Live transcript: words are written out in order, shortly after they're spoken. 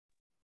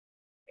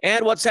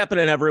And what's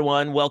happening,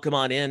 everyone? Welcome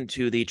on in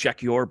to the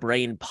Check Your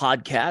Brain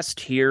podcast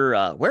here.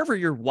 Wherever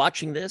you're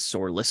watching this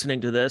or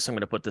listening to this, I'm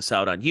going to put this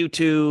out on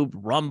YouTube,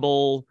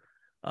 Rumble.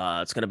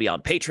 It's going to be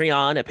on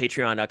Patreon at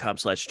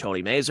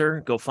patreon.com/Tony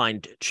Mazer. Go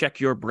find Check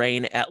Your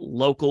Brain at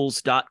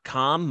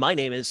locals.com. My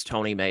name is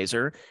Tony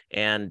Mazer,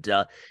 and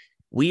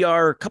we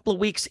are a couple of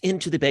weeks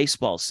into the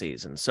baseball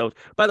season. So,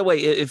 by the way,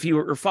 if you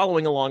are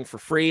following along for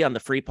free on the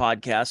free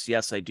podcast,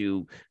 yes, I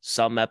do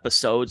some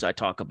episodes. I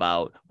talk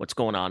about what's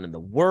going on in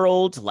the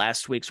world.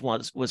 Last week's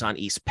was on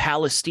East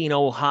Palestine,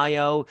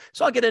 Ohio.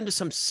 So I'll get into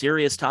some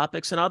serious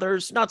topics and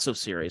others not so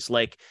serious,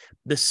 like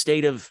the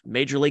state of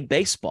Major League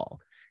Baseball.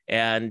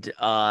 And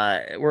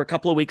we're a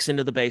couple of weeks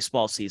into the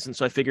baseball season.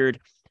 So I figured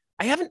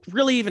I haven't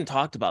really even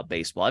talked about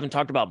baseball. I haven't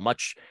talked about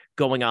much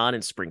going on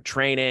in spring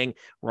training.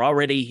 We're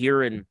already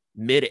here in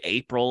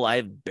mid-April.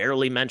 I've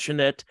barely mentioned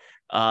it.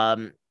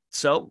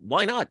 So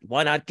why not?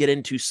 Why not get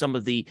into some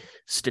of the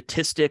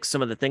statistics,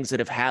 some of the things that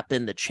have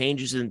happened, the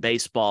changes in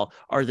baseball?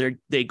 Are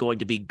they going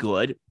to be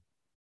good?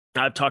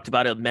 I've talked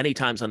about it many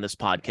times on this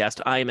podcast.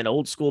 I am an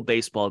old school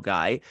baseball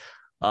guy.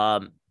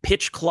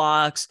 Pitch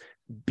clocks,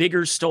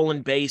 bigger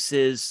stolen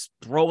bases,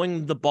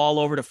 throwing the ball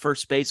over to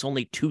first base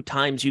only 2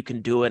 times you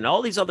can do it, and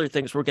all these other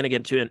things we're going to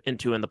get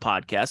into in the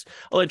podcast.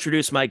 I'll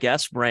introduce my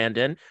guest,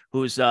 Brandon,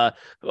 who's a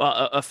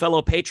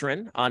fellow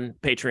patron on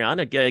Patreon.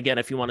 Again,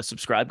 if you want to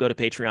subscribe, go to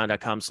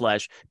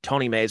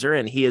patreon.com/Tony Mazer,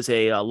 and he is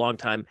a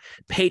longtime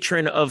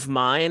patron of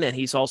mine, and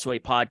he's also a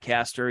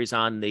podcaster. He's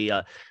on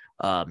the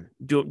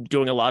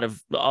doing a lot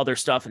of other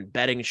stuff and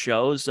betting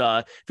shows.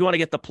 If you want to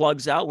get the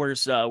plugs out, where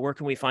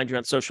can we find you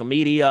on social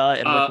media,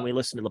 and where can we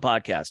listen to the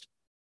podcast?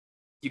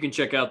 You can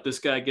check out This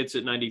Guy Gets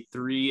It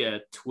 93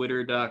 at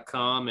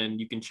twitter.com, and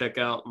you can check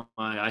out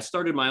I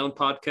started my own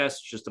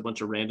podcast, just a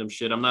bunch of random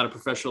shit. I'm not a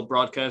professional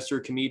broadcaster,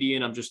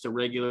 comedian. I'm just a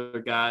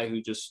regular guy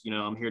who just,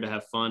 I'm here to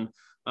have fun.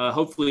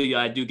 Hopefully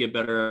I do get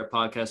better at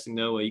podcasting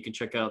though. You can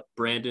check out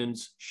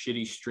Brandon's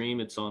Shitty Stream.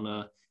 It's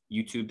on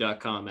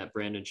youtube.com at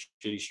Brandon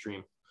Shitty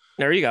Stream.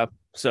 There you go.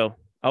 So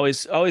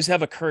always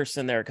have a curse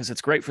in there because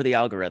it's great for the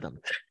algorithm.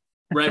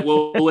 Right.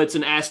 Well, it's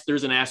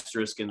there's an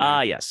asterisk in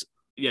there. Yes.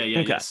 Yeah.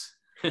 Okay. Yes.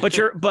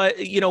 but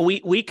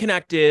we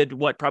connected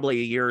probably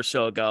a year or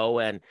so ago,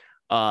 and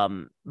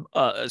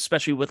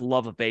especially with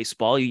love of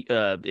baseball.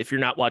 If you're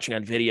not watching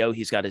on video,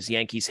 he's got his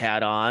Yankees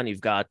hat on.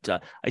 You've got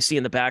I see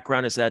in the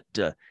background, is that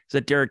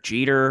Derek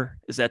Jeter?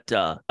 Is that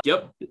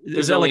Yep.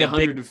 Is that like a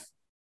big?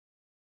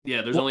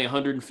 Yeah, there's only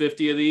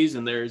 150 of these,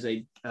 and there's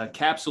a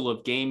capsule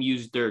of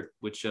game-used dirt,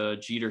 which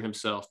Jeter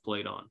himself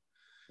played on.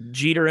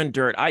 Jeter and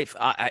dirt.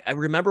 I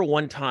remember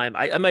one time,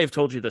 I may have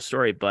told you the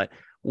story, but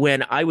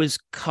when I was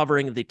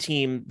covering the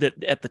team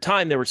that at the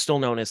time they were still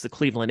known as the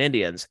Cleveland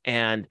Indians,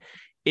 and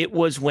it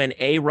was when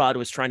A-Rod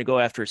was trying to go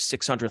after his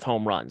 600th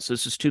home run. So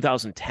this is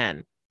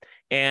 2010,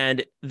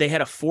 and they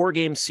had a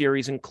 4-game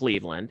series in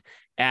Cleveland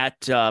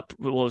at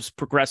was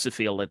Progressive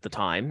Field at the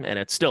time, and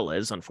it still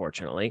is,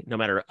 unfortunately, no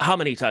matter how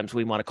many times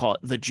we want to call it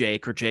the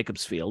Jake or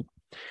Jacobs Field.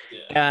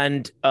 Yeah.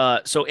 And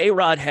so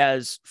A-Rod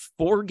has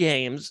 4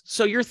 games.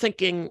 So you're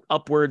thinking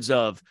upwards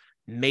of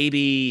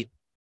maybe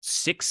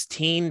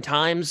 16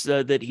 times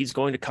that he's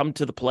going to come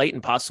to the plate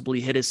and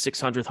possibly hit his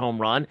 600th home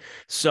run.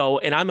 So,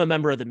 and I'm a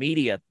member of the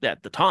media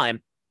at the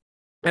time,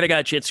 and I got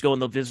a chance to go in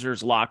the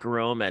visitors' locker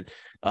room and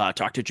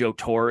talk to Joe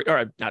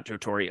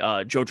Girardi.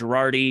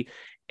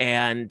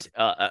 And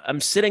I'm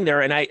sitting there,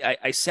 and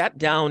I sat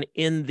down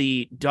in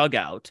the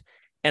dugout,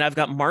 and I've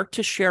got Mark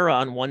Teixeira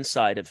on one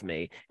side of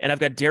me, and I've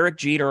got Derek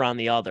Jeter on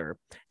the other,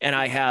 and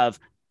I have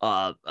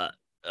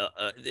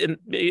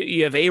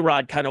you have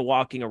A-Rod kind of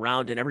walking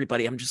around, and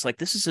everybody. I'm just like,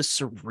 this is a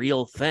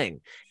surreal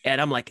thing,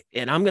 and I'm like,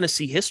 and I'm going to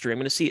see history. I'm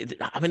going to see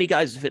how many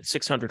guys have hit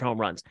 600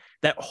 home runs.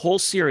 That whole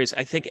series,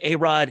 I think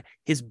A-Rod,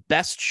 his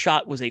best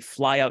shot was a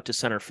fly out to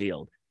center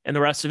field. And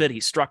the rest of it,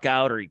 he struck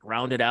out or he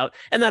grounded out.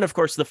 And then, of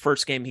course, the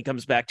first game, he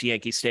comes back to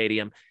Yankee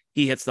Stadium.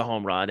 He hits the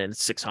home run, and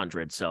it's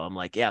 600. So I'm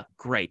like, yeah,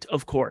 great,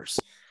 of course.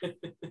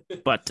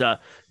 But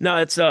no,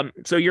 it's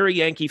so you're a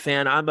Yankee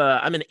fan. I'm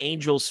an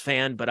Angels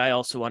fan, but I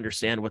also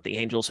understand what the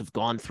Angels have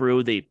gone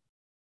through. The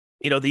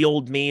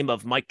old meme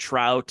of Mike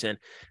Trout and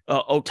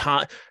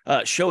Shohei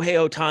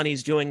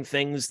Ohtani's doing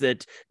things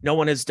that no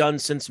one has done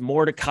since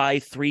Mordecai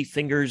Three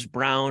Fingers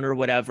Brown or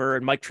whatever.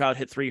 And Mike Trout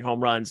hit 3 home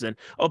runs. And,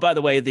 oh, by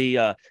the way,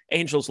 the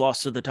Angels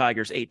lost to the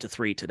Tigers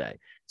 8-3 today.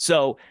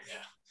 So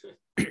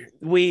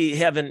we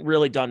haven't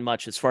really done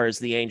much as far as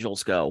the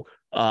Angels go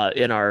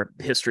in our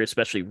history,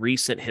 especially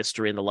recent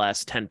history in the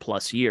last 10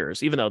 plus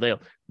years, even though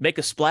they'll make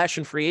a splash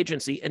in free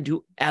agency and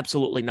do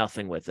absolutely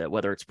nothing with it,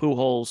 whether it's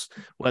Pujols,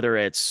 whether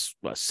it's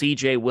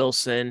CJ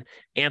Wilson,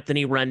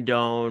 Anthony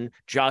Rendon,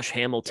 Josh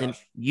Hamilton,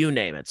 you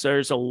name it. So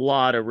there's a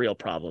lot of real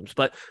problems.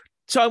 But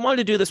so I wanted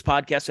to do this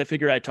podcast. I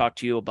figured I'd talk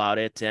to you about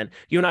it. And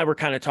you and I were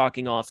kind of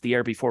talking off the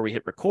air before we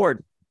hit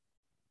record.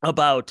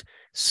 about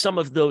some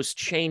of those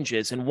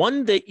changes, and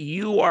one that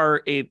you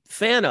are a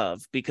fan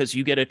of because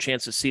you get a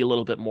chance to see a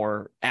little bit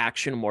more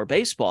action, more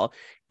baseball,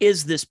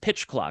 is this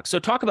pitch clock. So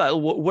talk about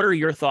what are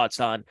your thoughts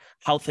on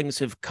how things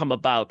have come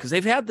about? Because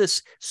they've had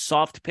this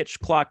soft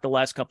pitch clock the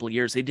last couple of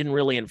years. They didn't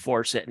really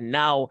enforce it. And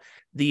now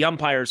the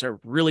umpires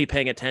are really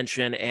paying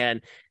attention,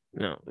 and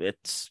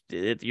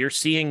you're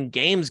seeing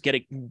games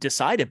get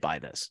decided by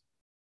this.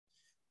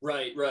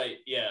 Right.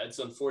 Yeah, it's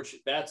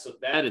unfortunate.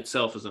 That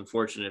itself is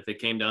unfortunate. If it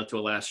came down to a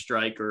last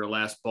strike or a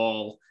last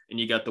ball, and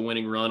you got the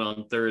winning run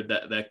on third,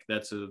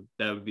 that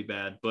would be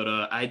bad. But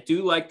I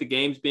do like the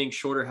games being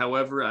shorter.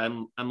 However,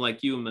 I'm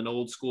like you. I'm an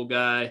old school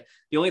guy.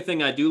 The only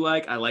thing I do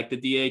I like the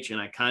DH, and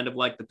I kind of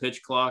like the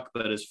pitch clock.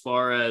 But as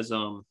far as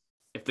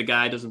if the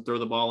guy doesn't throw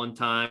the ball in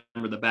time,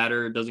 or the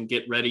batter doesn't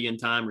get ready in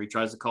time, or he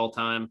tries to call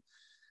time,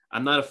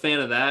 I'm not a fan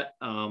of that.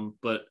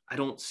 But I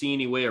don't see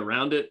any way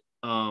around it.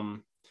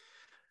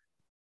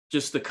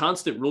 Just the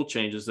constant rule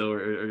changes, though,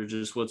 are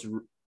just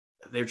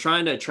they're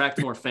trying to attract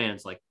more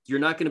fans. Like, you're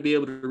not going to be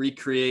able to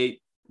recreate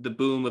the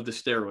boom of the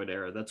steroid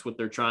era. That's what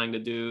they're trying to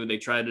do. They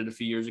tried it a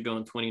few years ago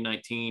in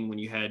 2019 when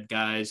you had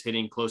guys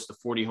hitting close to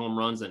 40 home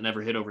runs that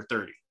never hit over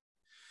 30.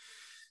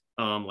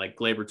 Like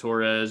Gleyber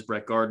Torres,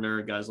 Brett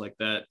Gardner, guys like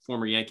that,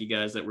 former Yankee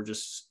guys that were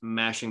just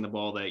mashing the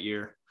ball that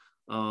year.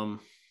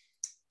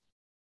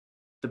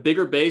 The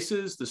bigger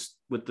bases,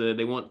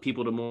 they want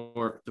people to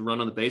run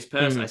on the base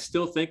pass. I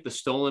still think the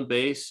stolen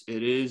base,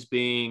 it is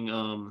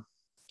being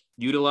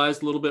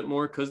utilized a little bit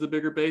more because of the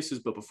bigger bases.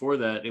 But before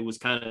that, it was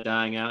kind of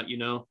dying out. You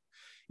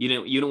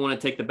don't want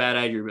to take the bat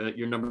out of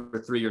your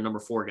number 3 or number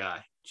 4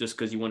 guy just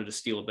because you wanted to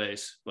steal a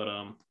base. But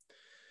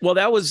well,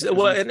 that was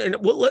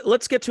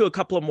let's get to a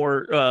couple of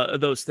more of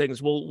those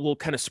things. We'll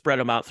kind of spread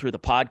them out through the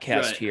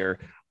podcast here,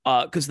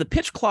 because the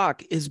pitch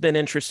clock has been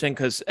interesting.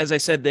 Because as I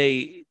said,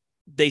 they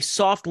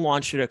soft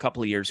launched it a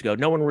couple of years ago.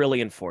 No one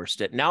really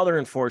enforced it. Now they're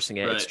enforcing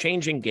it. Right. It's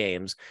changing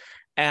games,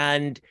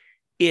 and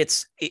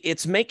it's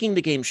making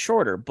the game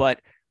shorter.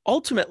 But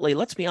ultimately,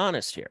 let's be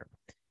honest here.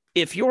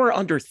 If you're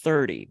under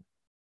 30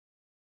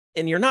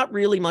 and you're not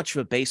really much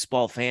of a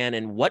baseball fan,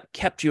 and what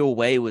kept you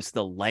away was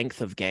the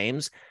length of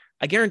games,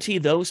 I guarantee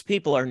those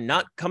people are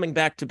not coming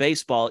back to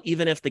baseball,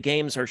 even if the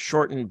games are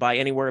shortened by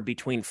anywhere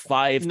between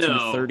 5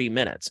 to 30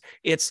 minutes.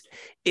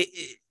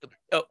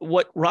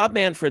 What Rob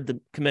Manfred,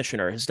 the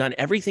commissioner, has done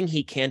everything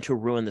he can to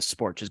ruin the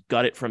sport, just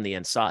gut it from the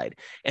inside.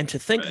 And to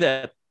think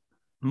that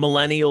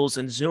millennials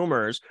and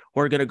Zoomers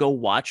who are going to go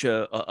watch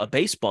a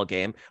baseball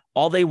game,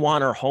 all they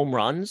want are home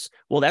runs.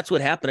 Well, that's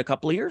what happened a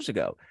couple of years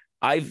ago.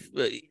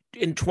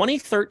 In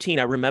 2013,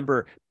 I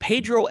remember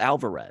Pedro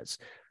Alvarez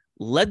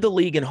led the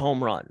league in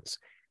home runs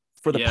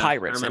for the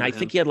Pirates. And I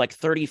think he had like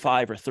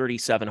 35 or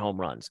 37 home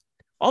runs.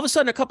 All of a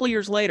sudden, a couple of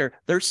years later,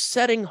 they're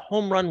setting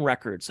home run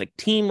records, like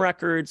team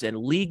records and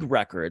league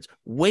records,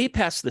 way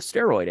past the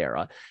steroid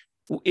era.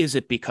 Is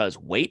it because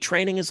weight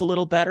training is a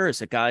little better?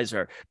 Is it guys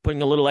are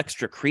putting a little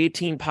extra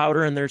creatine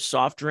powder in their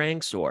soft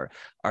drinks? Or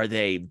are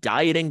they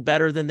dieting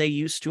better than they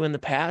used to in the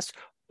past?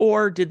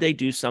 Or did they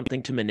do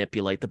something to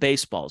manipulate the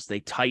baseballs?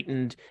 They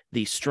tightened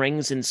the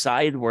strings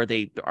inside where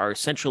they are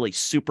essentially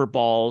super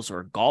balls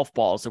or golf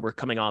balls that were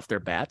coming off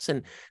their bats.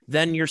 And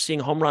then you're seeing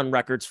home run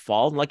records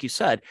fall. And like you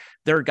said,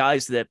 there are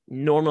guys that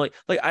normally,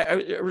 like I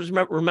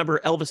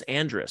remember Elvis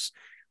Andrus,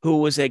 who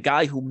was a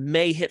guy who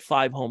may hit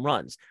 5 home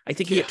runs. I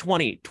think he hit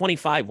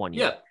 25 one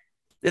year.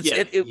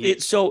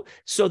 So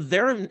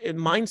their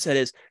mindset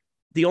is,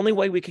 the only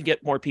way we can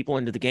get more people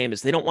into the game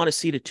is they don't want to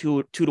see the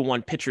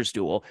 2-to-1 pitchers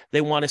duel.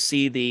 They want to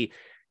see the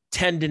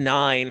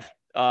 10-9,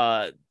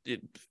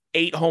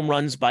 8 home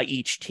runs by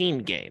each team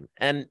game.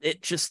 And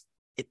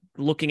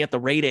looking at the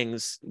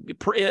ratings,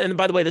 and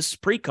by the way, this is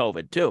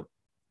pre-COVID too.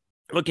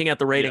 Looking at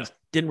the ratings,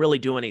 didn't really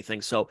do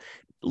anything. So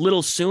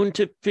little soon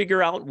to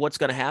figure out what's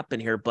going to happen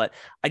here. But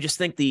I just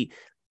think the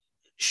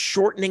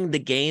shortening the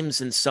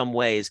games in some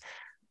ways,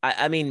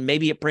 I mean,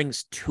 maybe it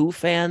brings 2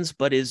 fans,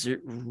 but is it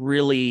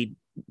really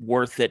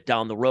worth it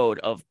down the road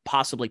of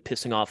possibly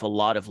pissing off a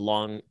lot of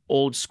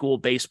old school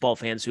baseball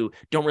fans who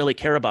don't really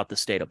care about the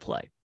state of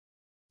play?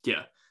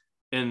 Yeah.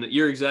 And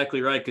you're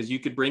exactly right. Cause you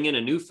could bring in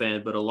a new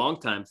fan, but a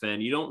longtime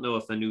fan, you don't know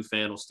if a new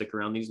fan will stick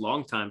around. These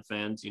longtime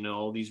fans,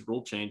 all these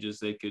rule changes,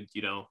 they could,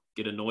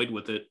 get annoyed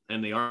with it,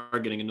 and they are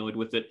getting annoyed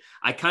with it.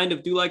 I kind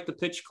of do like the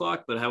pitch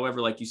clock, but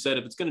however, like you said,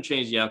 if it's going to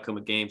change the outcome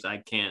of games, I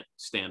can't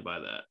stand by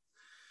that.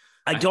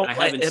 I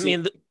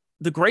mean,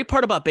 the great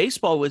part about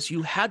baseball was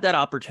you had that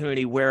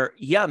opportunity where,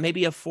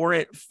 maybe a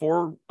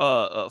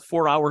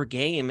 4-hour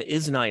game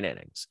is 9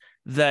 innings.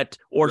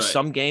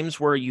 Some games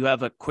where you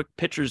have a quick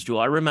pitcher's duel.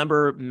 I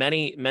remember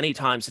many, many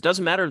times, it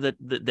doesn't matter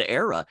the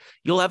era,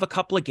 you'll have a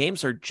couple of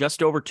games that are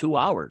just over 2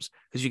 hours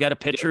because you got a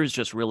pitcher who's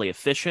just really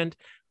efficient.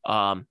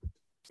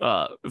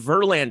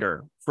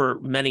 Verlander for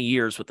many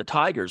years with the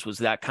Tigers was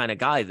that kind of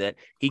guy that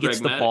he gets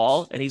the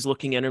ball and he's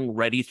looking in and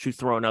ready to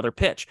throw another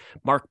pitch.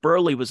 Mark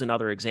Burley was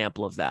another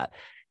example of that.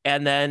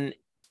 And then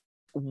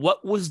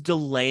what was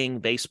delaying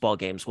baseball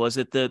games? Was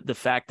it the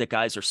fact that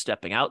guys are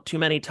stepping out too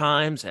many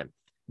times and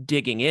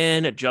digging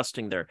in,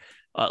 adjusting their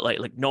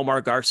like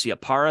Nomar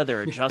Garciaparra.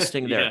 They're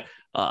adjusting their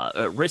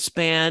Yeah.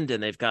 wristband,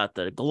 and they've got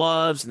the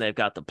gloves, and they've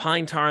got the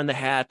pine tar in the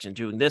hat, and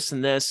doing this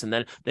and this, and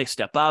then they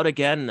step out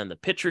again, and then the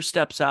pitcher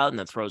steps out and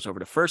then throws over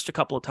to first a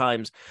couple of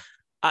times.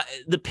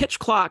 The pitch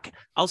clock,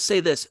 I'll say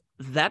this,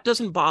 that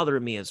doesn't bother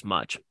me as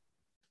much,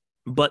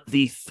 but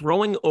the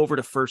throwing over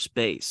to first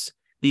base,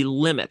 the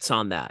limits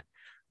on that,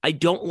 I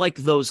don't like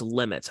those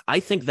limits. I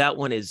think that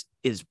one is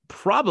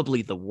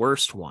probably the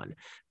worst one,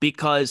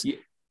 because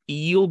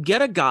you'll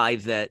get a guy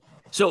that,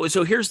 so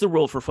here's the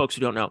rule for folks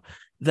who don't know,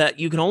 that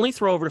you can only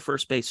throw over to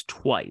first base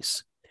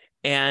twice.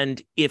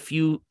 And if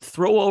you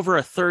throw over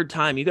a third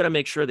time, you got to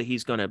make sure that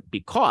he's going to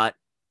be caught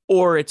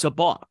or it's a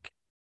balk.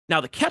 Now,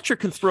 the catcher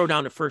can throw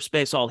down to first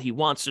base all he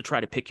wants to try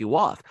to pick you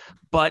off,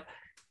 but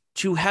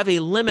to have a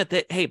limit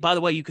that, hey, by the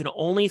way, you can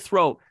only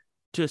throw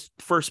to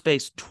first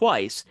base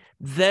twice,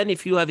 then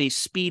if you have a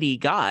speedy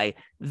guy,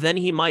 then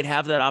he might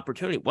have that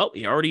opportunity. Well,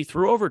 he already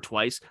threw over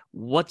twice.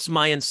 What's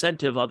my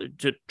incentive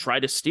to try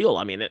to steal?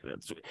 I mean,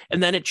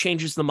 and then it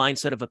changes the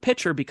mindset of a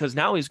pitcher, because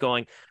now he's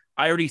going,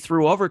 I already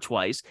threw over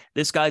twice.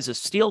 This guy's a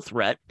steal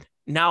threat.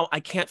 Now I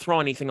can't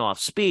throw anything off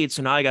speed,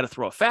 so now I got to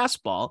throw a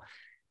fastball.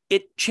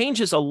 It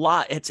changes a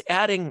lot. It's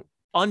adding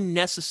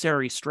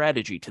unnecessary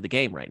strategy to the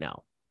game right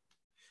now.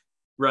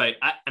 Right.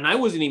 I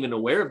wasn't even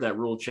aware of that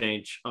rule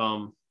change.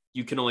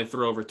 You can only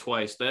throw over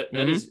twice. That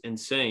is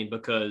insane,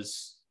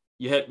 because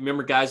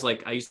remember guys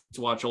like, I used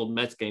to watch old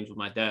Mets games with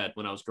my dad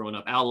when I was growing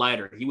up. Al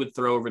Leiter, he would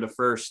throw over to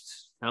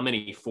first, how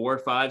many, 4,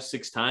 5,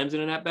 6 times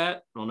in an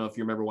at-bat? I don't know if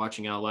you remember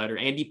watching Al Leiter.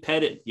 Andy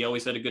Pettit, he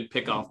always had a good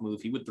pickoff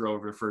move. He would throw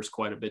over to first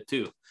quite a bit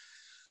too.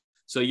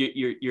 So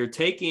you're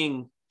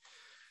taking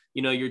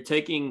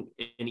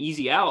an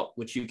easy out,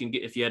 which you can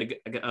get if you had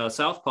a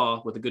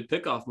southpaw with a good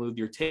pickoff move.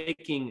 You're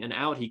taking an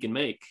out he can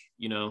make.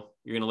 You're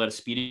going to let a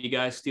speedy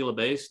guy steal a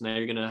base. Now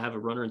you're going to have a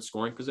runner in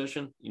scoring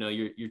position.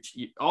 You're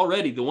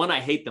already, the one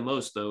I hate the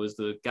most though is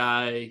the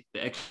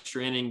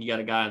extra inning. You got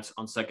a guy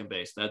on second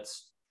base.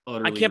 That's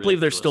utterly I can't believe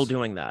they're still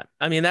doing that.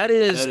 I mean, that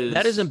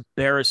is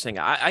embarrassing.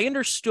 I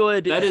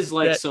understood that is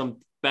like some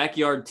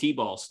backyard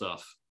T-ball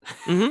stuff.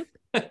 Mm-hmm.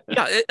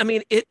 Yeah, I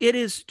mean, it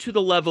is to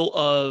the level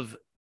of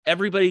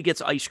everybody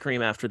gets ice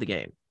cream after the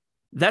game.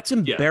 That's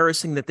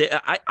embarrassing.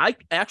 That I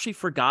actually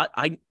forgot.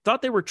 I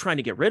thought they were trying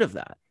to get rid of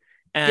that.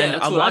 And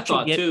that's what I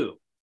thought too.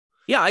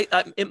 Yeah,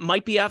 it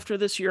might be after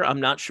this year.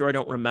 I'm not sure. I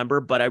don't remember,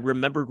 but I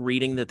remembered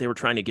reading that they were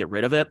trying to get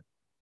rid of it.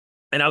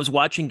 And I was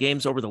watching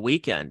games over the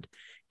weekend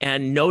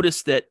and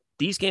noticed that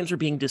these games are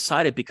being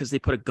decided because they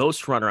put a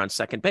ghost runner on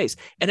second base.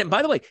 And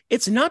by the way,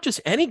 it's not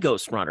just any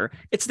ghost runner.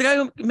 It's the guy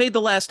who made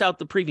the last out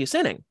the previous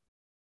inning.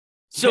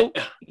 So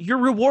you're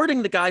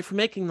rewarding the guy for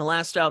making the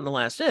last out in the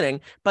last inning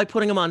by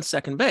putting him on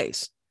second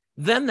base.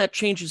 Then that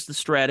changes the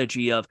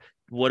strategy of,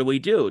 what do we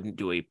do?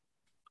 Do we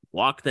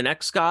walk the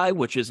next guy,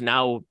 which is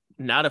now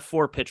not a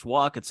 4-pitch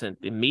walk? It's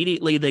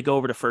immediately they go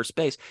over to first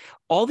base.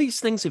 All these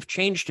things have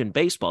changed in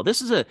baseball.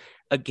 This is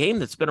a game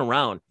that's been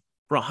around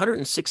for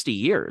 160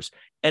 years.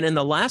 And in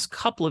the last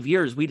couple of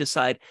years, we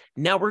decide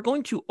now we're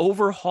going to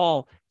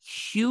overhaul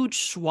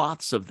huge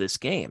swaths of this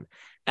game.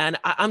 And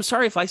I'm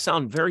sorry if I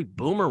sound very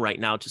boomer right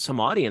now to some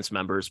audience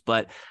members,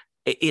 but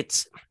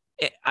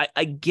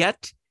I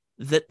get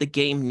that the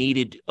game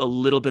needed a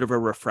little bit of a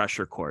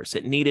refresher course.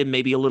 It needed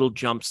maybe a little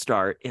jump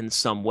start in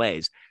some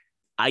ways.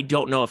 I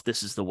don't know if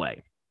this is the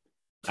way.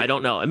 I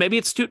don't know. And maybe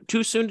it's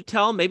too soon to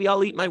tell. Maybe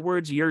I'll eat my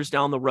words years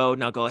down the road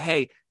and I'll go,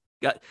 hey,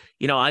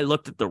 I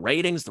looked at the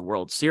ratings, the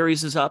World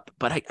Series is up,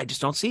 but I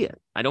just don't see it.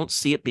 I don't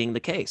see it being the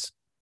case.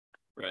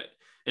 Right.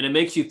 And it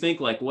makes you think,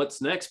 like,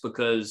 what's next?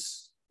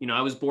 Because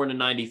I was born in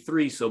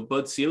 93. So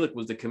Bud Selig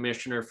was the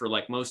commissioner for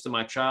like most of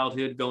my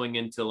childhood going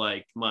into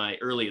like my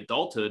early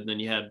adulthood. And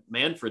then you had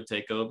Manfred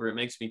take over. It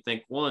makes me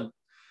think, one,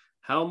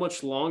 how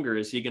much longer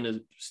is he going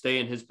to stay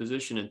in his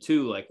position? And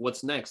two, like,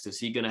 what's next? Is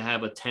he going to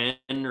have a 10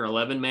 or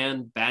 11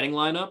 man batting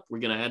lineup? We're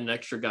going to add an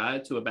extra guy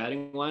to a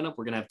batting lineup.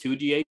 We're going to have 2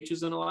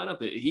 DHs in a lineup.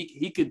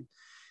 He could,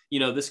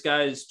 this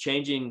guy's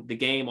changing the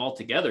game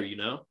altogether.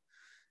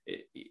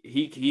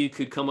 He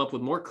could come up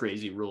with more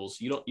crazy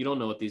rules. You don't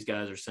know what these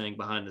guys are saying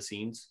behind the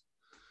scenes.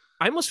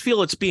 I almost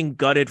feel it's being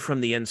gutted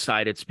from the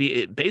inside.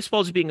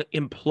 Baseball's being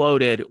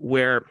imploded,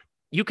 where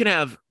you can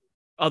have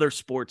other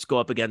sports go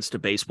up against a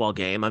baseball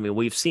game. I mean,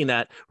 we've seen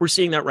that. We're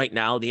seeing that right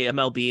now. The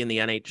MLB and the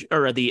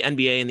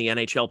NBA and the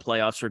NHL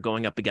playoffs are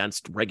going up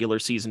against regular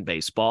season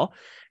baseball.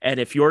 And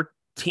if your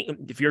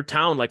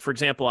town, like for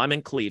example, I'm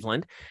in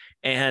Cleveland,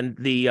 and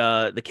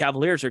the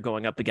Cavaliers are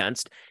going up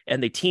against,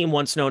 and the team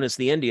once known as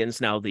the Indians,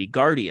 now the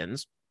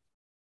Guardians.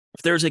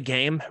 If there's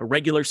a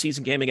regular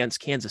season game against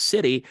Kansas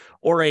City,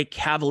 or a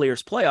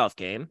Cavaliers playoff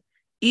game,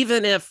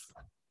 even if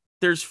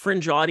there's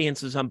fringe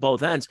audiences on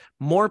both ends,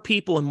 more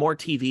people and more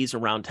TVs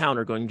around town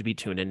are going to be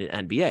tuned into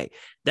NBA.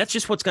 That's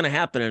just what's going to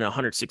happen in a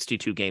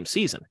 162 game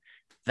season.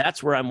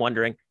 That's where I'm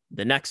wondering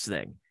the next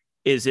thing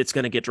is, it's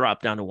going to get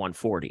dropped down to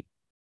 140.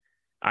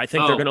 I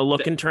think they're going to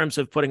look in terms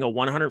of putting a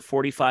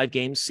 145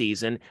 game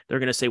season. They're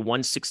going to say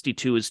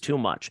 162 is too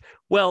much.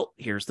 Well,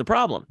 here's the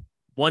problem.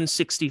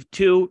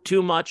 162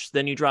 too much,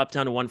 then you drop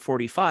down to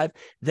 145.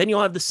 Then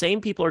you'll have the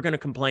same people are going to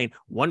complain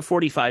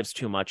 145 is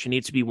too much. It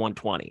needs to be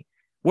 120.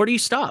 Where do you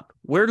stop?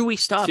 Where do we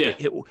stop? Yeah.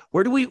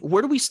 Where do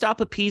we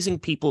stop appeasing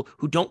people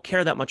who don't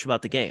care that much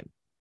about the game?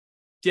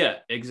 Yeah,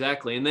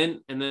 exactly. And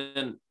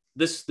then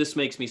this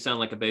makes me sound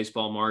like a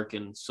baseball mark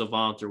and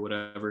savant or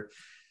whatever.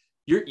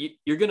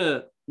 You're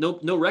gonna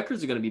no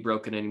records are gonna be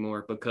broken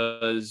anymore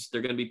because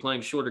they're gonna be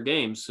playing shorter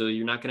games. So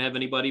you're not gonna have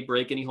anybody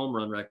break any home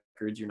run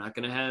records. You're not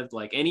gonna have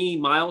like any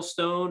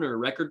milestone or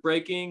record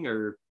breaking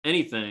or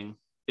anything.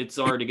 It's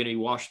already gonna be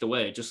washed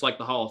away, just like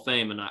the Hall of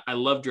Fame. And I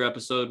loved your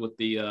episode with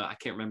the I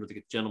can't remember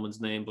the gentleman's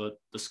name, but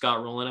the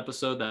Scott Rowland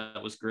episode,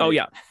 that was great. Oh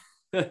yeah.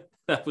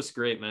 That was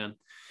great, man.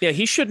 Yeah,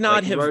 he should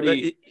not have.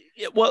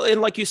 Well,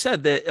 and like you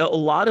said, that a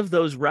lot of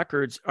those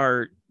records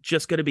are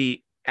just going to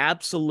be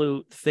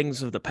absolute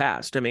things of the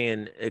past. I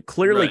mean,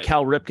 clearly Right.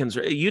 Cal Ripken's.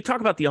 You talk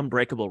about the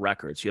unbreakable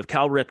records. You have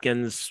Cal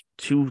Ripken's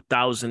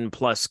 2,000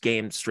 plus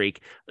game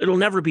streak. It'll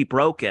never be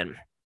broken.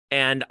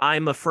 And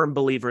I'm a firm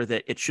believer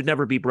that it should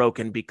never be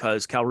broken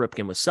because Cal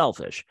Ripken was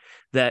selfish.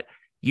 That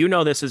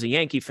this as a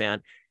Yankee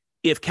fan.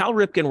 If Cal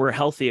Ripken were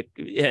healthy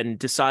and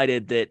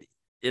decided that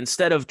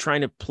instead of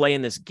trying to play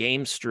in this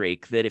game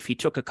streak, that if he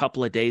took a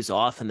couple of days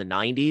off in the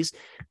 90s,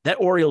 that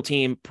Oriole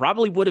team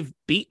probably would have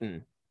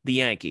beaten the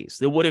Yankees.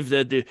 They would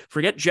have,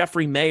 forget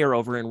Jeffrey Mayer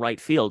over in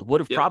right field, would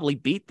have probably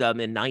beat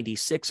them in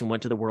 96 and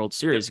went to the World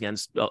Series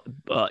against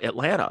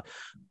Atlanta.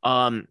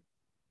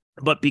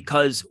 But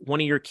because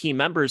one of your key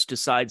members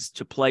decides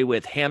to play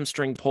with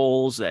hamstring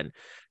pulls and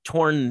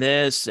torn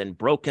this and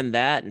broken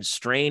that and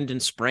strained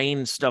and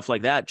sprained, stuff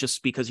like that,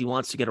 just because he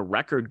wants to get a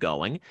record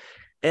going,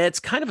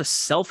 it's kind of a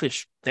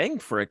selfish thing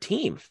for a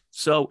team.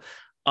 So,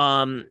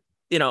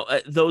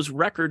 those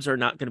records are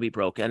not going to be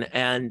broken.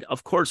 And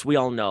of course, we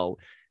all know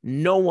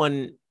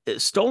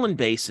stolen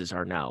bases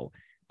are now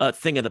a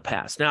thing of the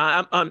past.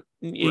 Now,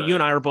 you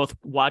and I are both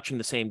watching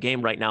the same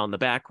game right now in the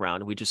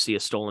background. We just see a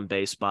stolen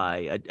base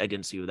by, I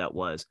didn't see who that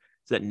was. Is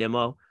that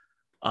Nimmo?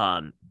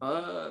 For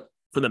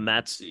the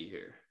Mets? See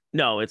here.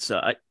 No, it's,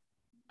 I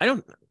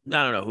don't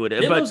know who it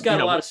is. Nimmo's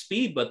got a lot of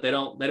speed, but they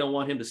don't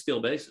want him to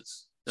steal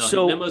bases. No,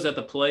 so Nimmo's at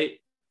the plate.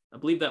 I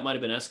believe that might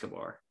have been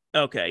Escobar.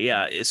 Okay,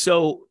 yeah.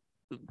 So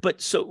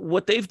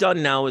what they've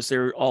done now is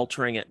they're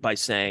altering it by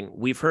saying,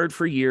 we've heard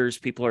for years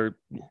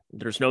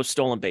there's no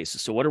stolen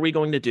bases. So what are we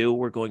going to do?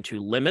 We're going to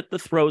limit the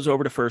throws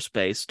over to first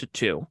base to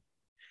 2.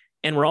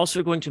 And we're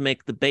also going to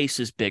make the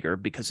bases bigger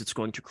because it's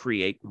going to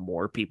create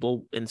more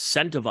people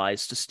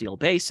incentivized to steal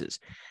bases.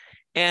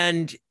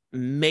 And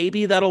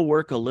maybe that'll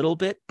work a little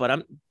bit,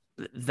 but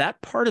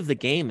that part of the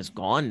game is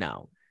gone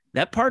now.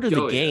 That part of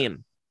the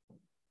game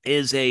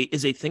is a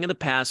thing of the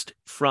past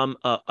from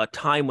a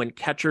time when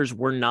catchers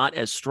were not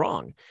as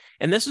strong.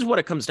 And this is what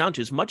it comes down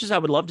to. As much as I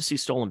would love to see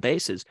stolen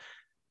bases,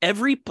 I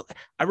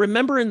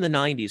remember in the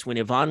 90s when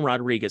Ivan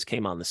Rodriguez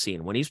came on the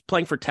scene, when he's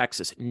playing for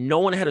Texas, no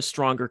one had a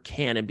stronger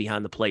cannon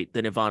behind the plate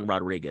than Ivan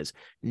Rodriguez.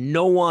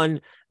 No one,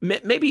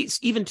 maybe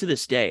even to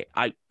this day,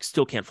 I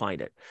still can't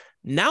find it.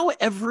 Now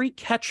every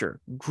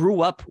catcher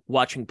grew up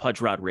watching Pudge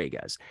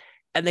Rodriguez,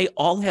 and they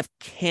all have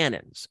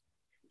cannons.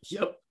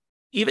 Yep.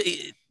 Even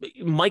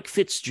Mike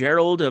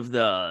Fitzgerald of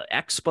the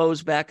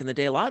Expos back in the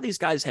day, a lot of these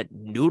guys had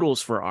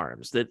noodles for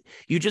arms, that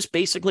you just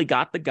basically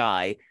got the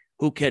guy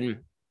who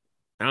can,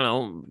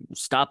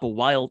 stop a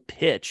wild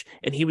pitch,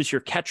 and he was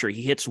your catcher.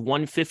 He hits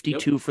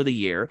 152 for the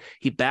year.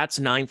 He bats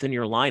 9th in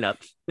your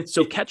lineup.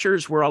 So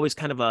catchers were always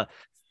kind of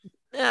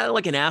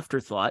like an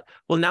afterthought.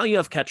 Well, now you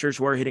have catchers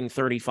who are hitting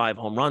 35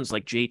 home runs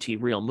like JT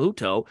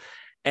Realmuto,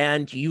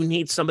 and you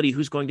need somebody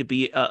who's going to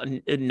be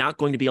not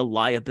going to be a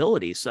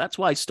liability. So that's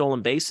why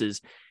stolen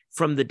bases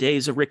from the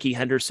days of Ricky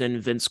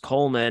Henderson, Vince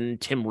Coleman,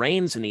 Tim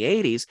Raines in the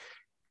 80s,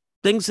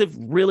 things have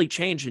really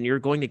changed. And you're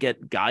going to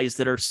get guys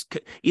that are,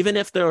 even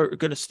if they're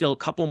going to steal a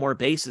couple more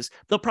bases,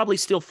 they'll probably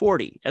steal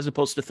 40 as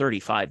opposed to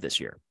 35 this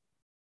year.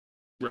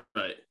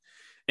 Right.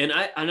 And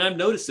I've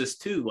noticed this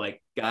too,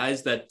 like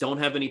guys that don't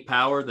have any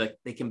power, that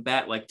they can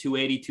bat like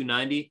 280,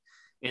 290,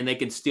 and they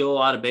can steal a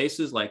lot of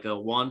bases, like a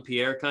Juan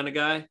Pierre kind of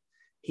guy.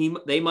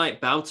 They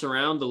might bounce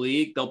around the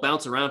league. They'll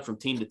bounce around from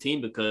team to team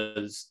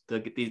because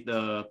the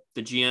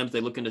GMs, they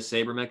look into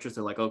sabermetrics.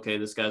 They're like, okay,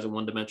 this guy's a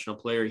one-dimensional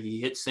player.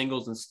 He hits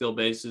singles and steals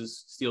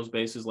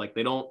bases. Like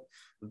they don't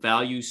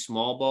value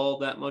small ball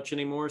that much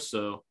anymore.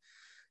 So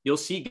you'll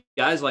see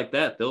guys like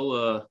that.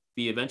 They'll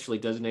be eventually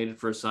designated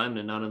for assignment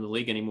and not in the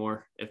league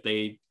anymore. If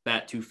they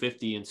bat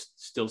 250 and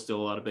still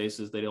steal a lot of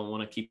bases, they don't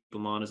want to keep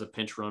them on as a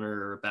pinch runner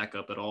or a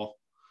backup at all.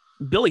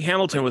 Billy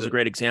Hamilton was a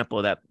great example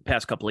of that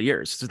past couple of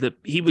years. So that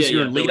he was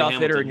your leadoff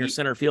hitter and your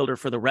center fielder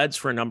for the Reds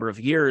for a number of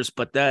years,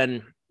 but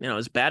then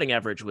his batting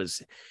average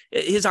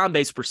his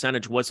on-base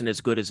percentage wasn't as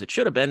good as it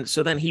should have been.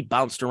 So then he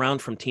bounced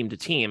around from team to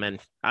team,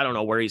 and I don't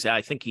know where he's at.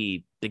 I think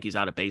he's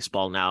out of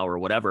baseball now or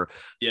whatever.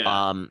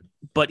 Yeah.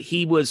 But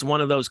he was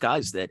one of those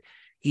guys that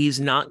he's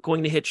not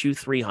going to hit you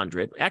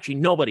 300. Actually,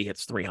 nobody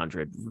hits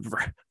 300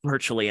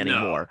 virtually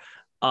anymore.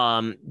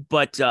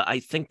 But I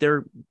think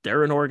they're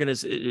an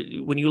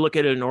when you look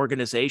at an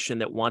organization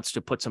that wants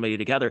to put somebody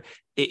together,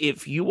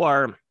 if you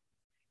are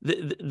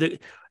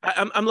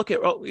I'm looking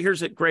at,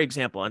 here's a great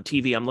example on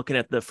TV. I'm looking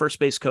at the first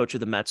base coach of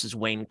the Mets is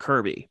Wayne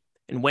Kirby.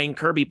 And Wayne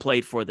Kirby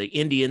played for the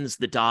Indians,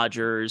 the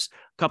Dodgers,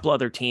 a couple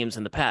other teams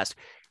in the past.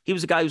 He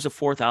was a guy who's a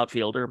fourth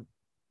outfielder.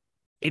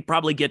 He'd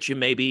probably get you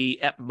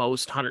maybe at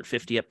most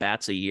 150 at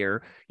bats a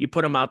year. You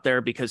put him out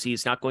there because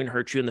he's not going to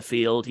hurt you in the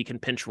field. He can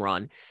pinch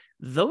run.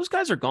 Those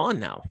guys are gone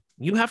now.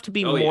 You have to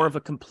be more of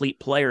a complete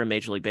player in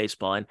Major League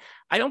Baseball. And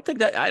I don't think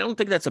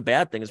that's a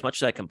bad thing. As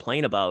much as I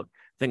complain about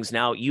things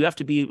now, you have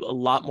to be a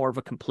lot more of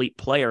a complete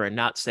player and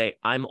not say,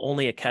 I'm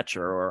only a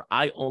catcher or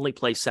I only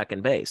play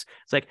second base.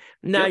 It's like,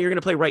 you're going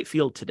to play right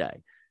field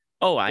today.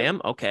 Oh, I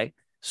am? Okay.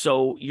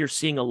 So you're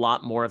seeing a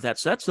lot more of that.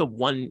 So that's the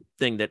one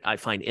thing that I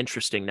find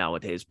interesting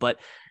nowadays. But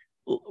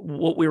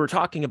what we were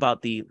talking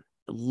about, the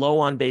low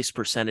on base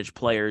percentage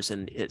players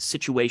and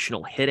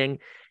situational hitting,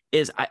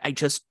 is I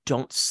just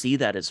don't see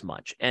that as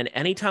much. And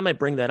anytime I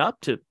bring that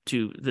up to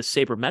the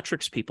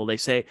sabermetrics people, they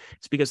say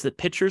it's because the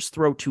pitchers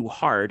throw too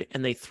hard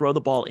and they throw the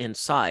ball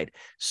inside.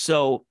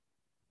 So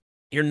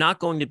you're not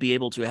going to be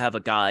able to have a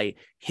guy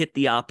hit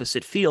the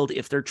opposite field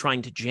if they're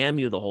trying to jam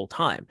you the whole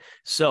time.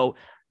 So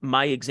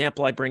my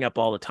example I bring up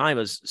all the time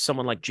is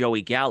someone like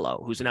Joey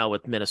Gallo, who's now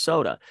with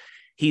Minnesota.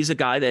 He's a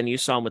guy, then you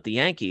saw him with the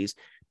Yankees.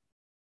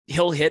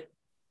 He'll hit,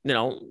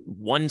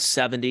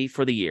 170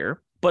 for the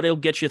year, but it'll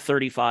get you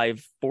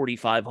 35,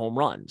 45 home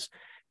runs.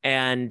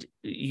 And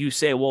you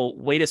say, well,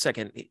 wait a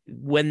second.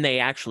 When they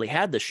actually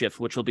had the shift,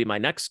 which will be my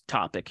next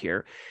topic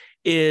here,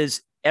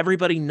 is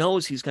everybody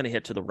knows he's going to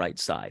hit to the right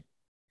side.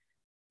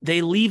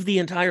 They leave the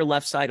entire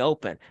left side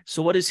open.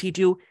 So what does he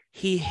do?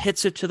 He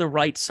hits it to the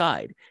right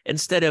side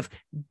instead of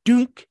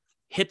dunk,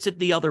 hits it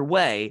the other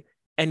way,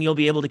 and you'll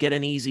be able to get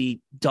an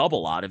easy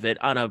double out of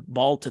it on a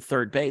ball to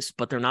third base.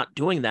 But they're not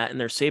doing that. And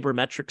their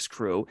sabermetrics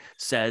crew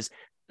says,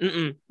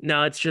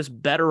 no, it's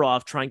just better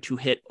off trying to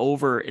hit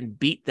over and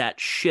beat that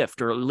shift,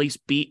 or at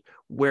least beat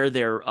where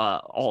they're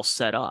all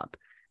set up.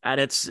 And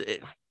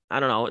I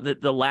don't know,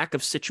 the lack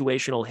of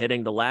situational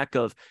hitting, the lack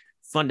of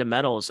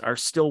fundamentals are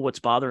still what's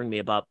bothering me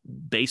about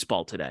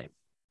baseball today.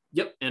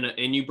 Yep.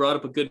 And you brought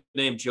up a good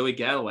name, Joey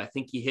Gallo. I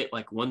think he hit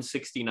like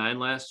 169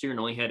 last year and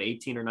only had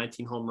 18 or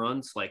 19 home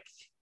runs. Like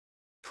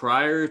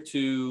prior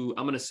to,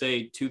 I'm going to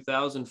say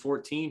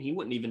 2014, he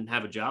wouldn't even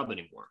have a job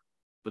anymore.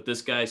 But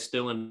this guy's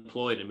still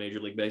employed in Major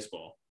League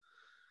Baseball.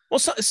 Well,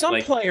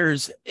 some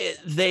players,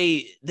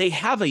 they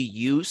have a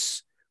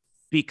use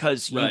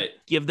because you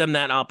give them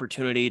that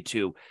opportunity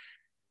to,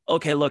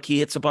 okay, look, he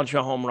hits a bunch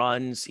of home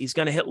runs. He's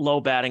going to hit low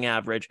batting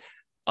average.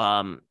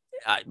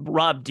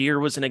 Rob Deere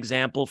was an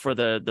example for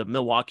the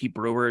Milwaukee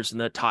Brewers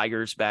and the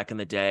Tigers back in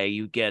the day.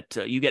 You get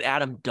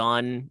Adam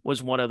Dunn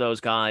was one of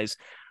those guys.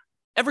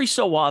 Every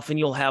so often,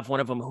 you'll have one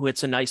of them who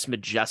hits a nice,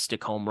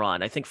 majestic home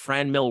run. I think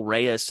Franmil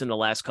Reyes in the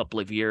last couple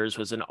of years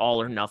was an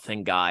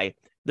all-or-nothing guy,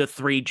 the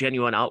three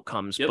genuine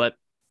outcomes. Yep. But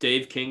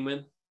Dave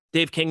Kingman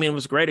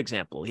was a great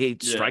example. He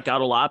struck out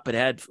a lot, but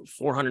had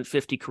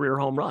 450 career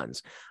home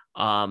runs.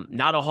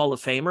 Not a Hall of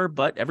Famer,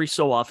 but every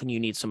so often you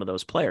need some of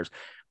those players.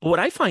 But what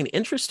I find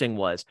interesting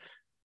was,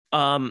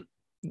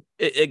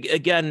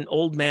 again,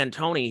 old man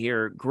Tony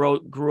here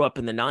grew up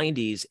in the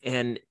 90s,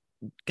 and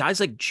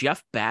guys like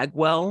Jeff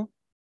Bagwell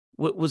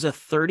was a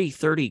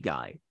 30-30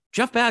 guy.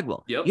 Jeff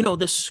Bagwell,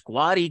 the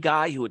squatty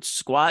guy who would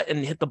squat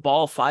and hit the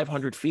ball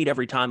 500 feet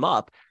every time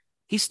up.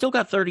 He's still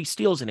got 30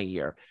 steals in a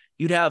year.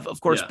 You'd have,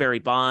 of course, Barry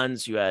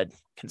Bonds. You had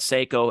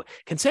Canseco.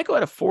 Canseco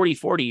had a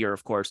 40-40 year,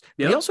 of course.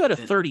 But he also had a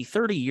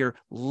 30-30 year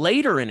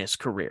later in his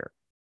career.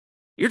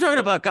 You're talking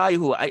about a guy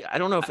who I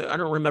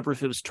don't remember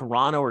if it was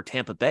Toronto or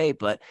Tampa Bay,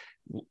 but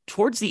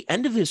towards the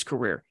end of his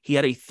career, he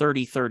had a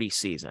 30-30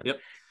 season. Yep.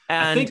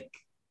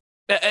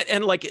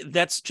 And like,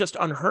 that's just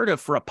unheard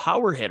of for a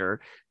power hitter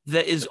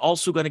that is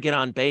also going to get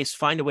on base,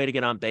 find a way to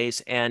get on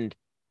base, and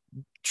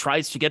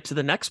tries to get to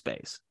the next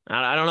base.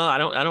 I don't know.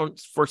 I don't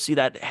foresee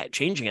that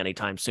changing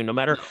anytime soon, no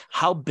matter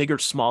how big or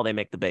small they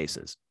make the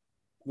bases.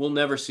 We'll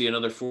never see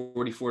another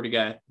 40-40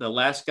 guy. The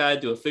last guy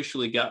to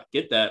officially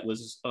get that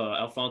was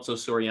Alfonso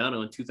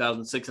Soriano in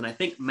 2006. And I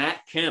think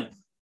Matt Kemp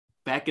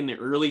back in the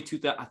early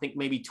 2000, I think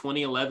maybe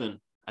 2011,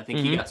 I think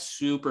he got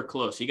super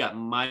close. He got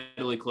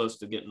mightily close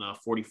to getting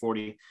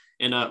 40-40.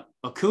 And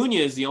Acuna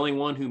is the only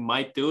one who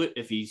might do it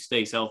if he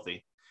stays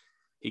healthy.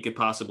 He could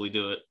possibly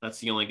do it. That's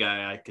the only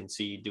guy I can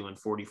see doing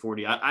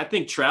 40-40. I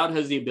think Trout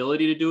has the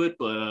ability to do it,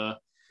 but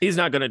he's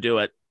not going to do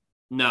it.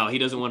 No, he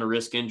doesn't want to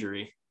risk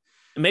injury.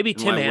 Maybe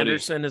Tim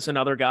Anderson is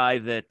another guy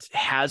that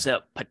has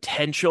a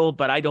potential,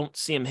 but I don't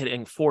see him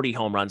hitting 40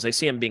 home runs. I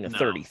see him being a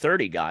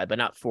 30-30 guy, but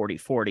not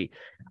 40-40.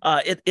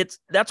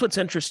 That's what's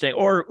interesting.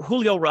 Or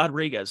Julio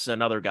Rodriguez,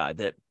 another guy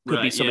that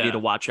could be somebody to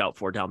watch out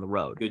for down the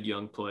road. Good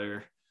young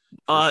player.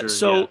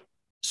 So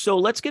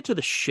let's get to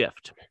the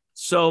shift.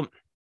 So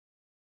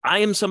I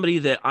am somebody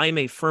that I'm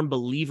a firm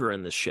believer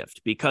in this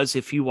shift, because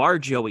if you are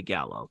Joey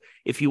Gallo,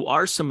 if you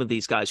are some of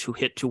these guys who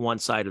hit to one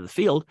side of the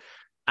field,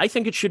 I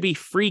think it should be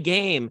free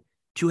game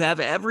to have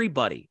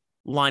everybody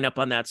line up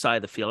on that side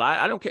of the field.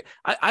 I don't care.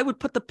 I would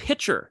put the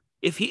pitcher.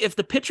 If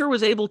the pitcher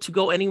was able to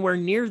go anywhere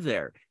near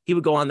there, he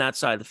would go on that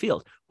side of the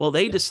field. Well,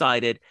 they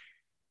decided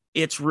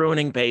it's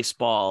ruining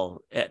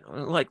baseball.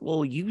 Like,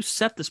 well, you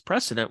set this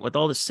precedent with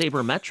all the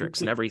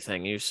sabermetrics and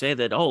everything. You say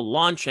that,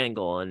 launch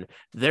angle, and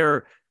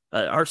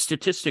our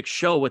statistics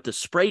show with the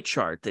spray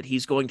chart that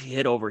he's going to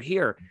hit over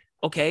here.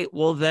 Okay,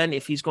 well then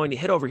if he's going to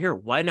hit over here,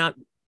 why not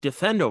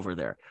defend over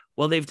there?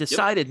 Well, they've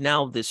decided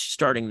now,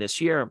 starting this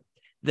year,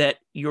 that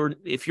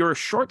if you're a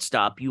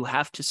shortstop, you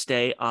have to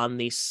stay on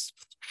the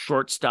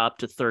shortstop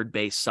to third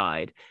base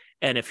side.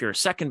 And if you're a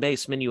second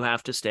baseman, you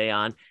have to stay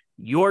on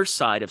your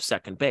side of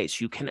second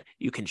base. You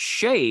can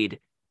shade,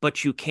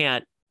 but you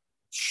can't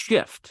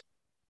shift,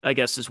 I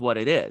guess is what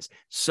it is.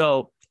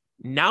 So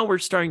now we're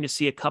starting to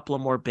see a couple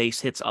of more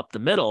base hits up the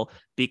middle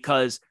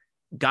because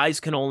guys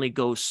can only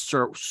go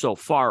so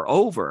far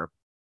over.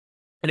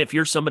 And if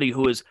you're somebody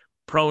who is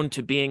prone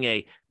to being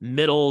a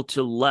middle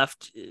to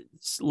left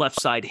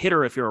side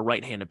hitter, if you're a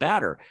right-handed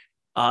batter,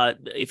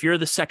 if you're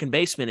the second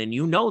baseman and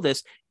you know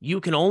this,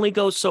 you can only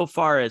go so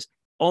far as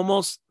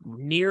almost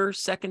near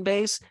second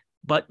base,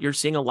 but you're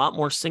seeing a lot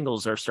more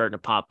singles are starting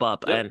to pop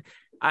up. Yep. And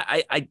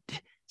I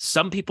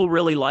some people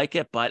really like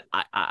it, but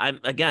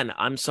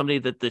I'm somebody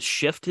that the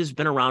shift has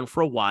been around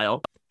for a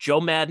while. Joe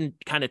Madden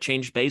kind of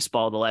changed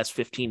baseball the last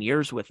 15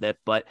 years with it,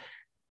 but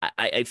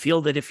I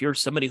feel that if you're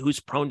somebody who's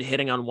prone to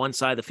hitting on one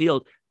side of the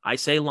field, I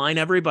say line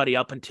everybody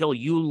up until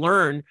you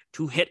learn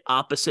to hit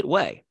opposite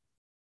way.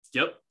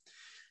 Yep.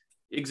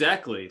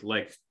 Exactly.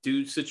 Like,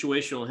 do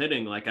situational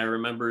hitting. Like, I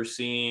remember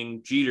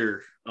seeing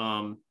Jeter,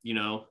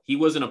 he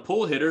wasn't a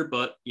pull hitter,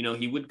 but,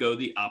 he would go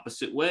the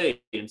opposite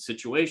way in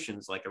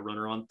situations, like a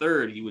runner on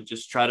third. He would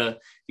just try to, if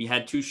he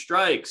had two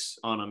strikes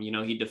on him,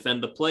 he'd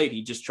defend the plate.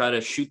 He'd just try to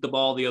shoot the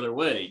ball the other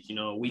way,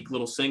 a weak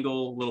little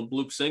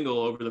bloop single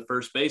over the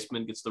first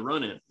baseman gets the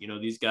run in.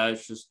 These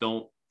guys just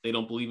don't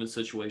believe in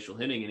situational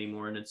hitting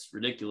anymore. And it's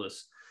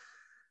ridiculous.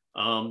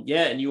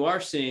 And you are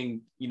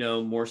seeing,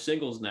 more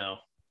singles now.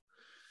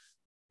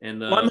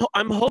 And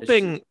I'm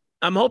hoping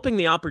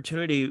the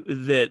opportunity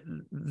that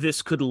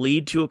this could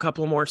lead to a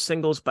couple more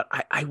singles, but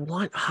I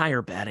want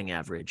higher batting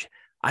average.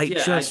 We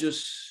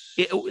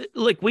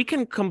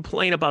can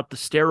complain about the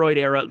steroid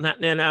era.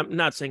 And I'm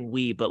not saying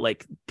we, but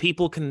like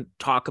people can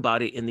talk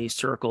about it in these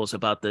circles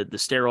about the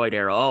steroid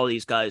era. Oh,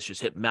 these guys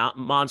just hit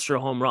monster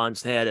home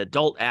runs. They had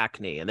adult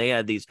acne and they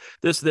had this.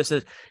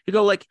 You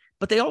go like,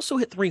 but they also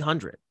hit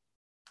 300.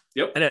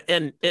 Yep.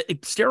 And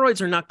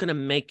steroids are not going to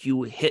make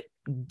you hit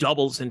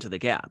doubles into the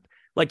gap.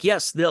 Like,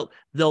 yes,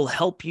 they'll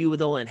help you,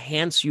 they'll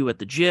enhance you at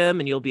the gym,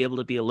 and you'll be able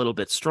to be a little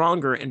bit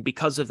stronger. And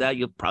because of that,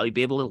 you'll probably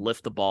be able to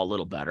lift the ball a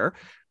little better.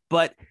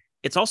 But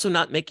it's also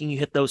not making you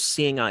hit those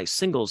seeing eye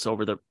singles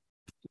over the,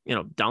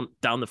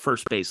 down the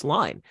first base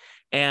line.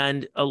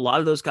 And a lot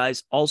of those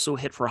guys also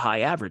hit for high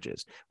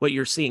averages. What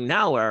you're seeing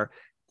now are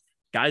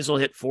guys will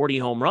hit 40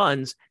 home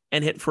runs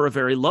and hit for a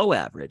very low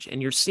average.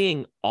 And you're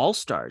seeing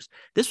all-stars.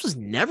 This was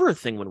never a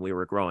thing when we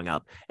were growing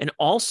up. An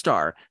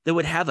all-star that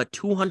would have a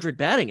 200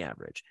 batting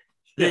average.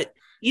 That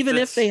even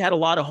if they had a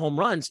lot of home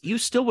runs, you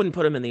still wouldn't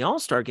put them in the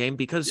all-star game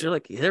because you're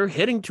like, they're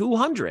hitting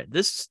 200.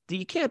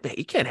 You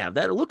can't have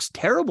that. It looks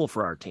terrible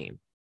for our team.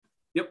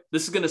 Yep.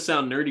 This is going to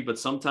sound nerdy, but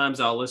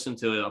sometimes I'll listen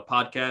to a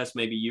podcast,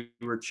 maybe you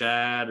or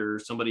Chad or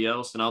somebody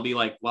else, and I'll be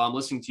like, while I'm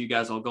listening to you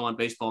guys, I'll go on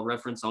Baseball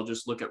Reference. I'll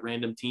just look at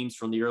random teams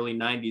from the early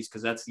 90s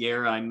because that's the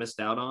era I missed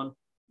out on.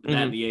 And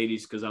that in the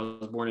 80s because I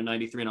was born in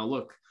 93. And I'll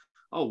look,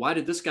 why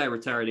did this guy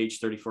retire at age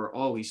 34?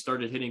 Oh, he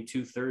started hitting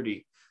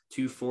 230,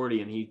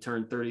 240, and he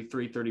turned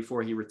 33,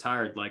 34. He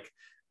retired.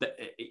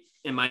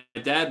 And my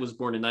dad was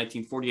born in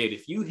 1948.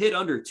 If you hit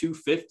under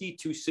 250,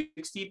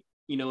 260,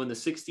 in the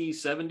 60s,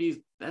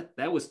 70s,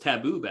 that was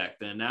taboo back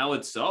then. Now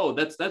it's,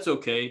 that's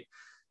okay.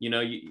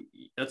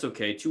 That's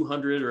okay.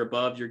 200 or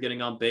above, you're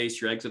getting on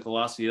base, your exit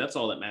velocity, that's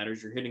all that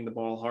matters. You're hitting the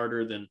ball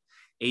harder than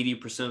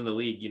 80% of the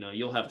league.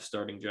 You'll have a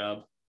starting job.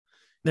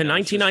 The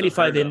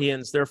 1995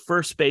 Indians, their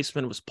first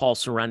baseman was Paul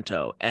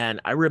Sorrento.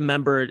 And I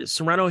remember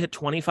Sorrento hit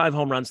 25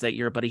 home runs that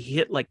year, but he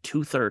hit like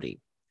 230.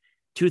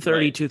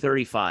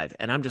 235.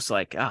 And I'm just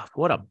like,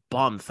 what a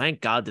bum. Thank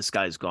God this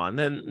guy's gone.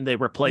 Then they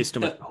replaced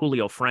him with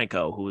Julio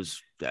Franco, who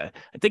was, I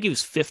think he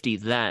was 50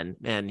 then,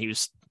 and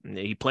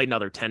he played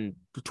another 10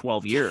 to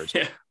 12 years.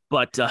 Yeah.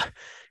 But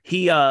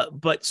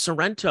but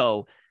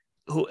Sorrento,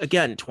 who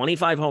again,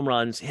 25 home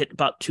runs, hit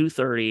about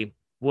 230,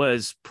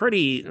 was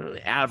pretty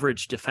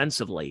average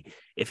defensively.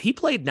 If he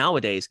played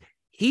nowadays,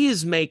 he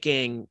is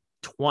making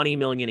 $20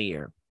 million a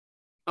year.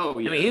 Oh,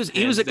 yeah. I mean,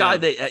 he was a guy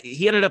that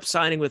he ended up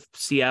signing with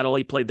Seattle.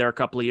 He played there a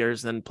couple of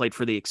years, then played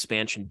for the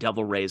expansion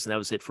Devil Rays, and that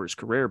was it for his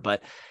career.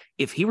 But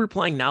if he were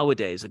playing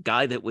nowadays, a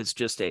guy that was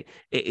just a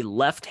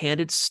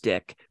left-handed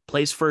stick,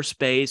 plays first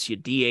base, you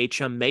DH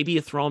him, maybe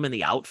you throw him in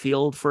the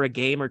outfield for a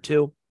game or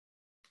two.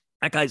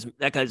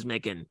 That guy's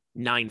making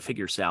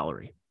 9-figure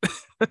salary.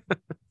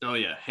 Oh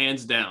yeah,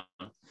 hands down.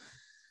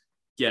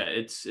 Yeah,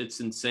 it's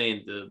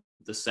insane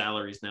the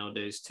salaries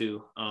nowadays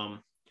too.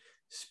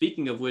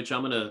 Speaking of which,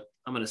 I'm gonna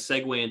I'm going to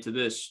segue into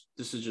this.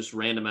 This is just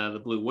random out of the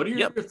blue. What are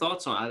your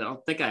thoughts on? I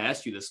don't think I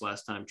asked you this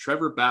last time.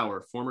 Trevor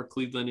Bauer, former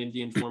Cleveland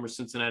Indian, former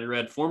Cincinnati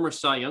Red, former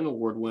Cy Young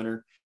Award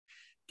winner,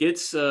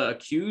 gets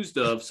accused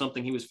of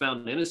something he was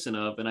found innocent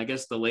of, and I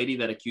guess the lady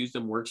that accused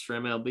him works for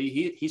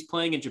MLB. He's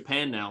playing in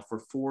Japan now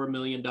for $4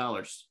 million.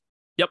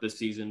 This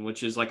season,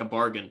 which is like a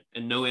bargain,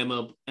 and no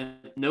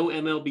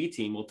MLB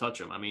team will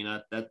touch him. I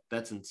mean,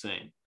 that's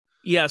insane.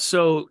 Yeah,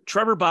 so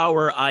Trevor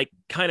Bauer, I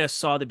kind of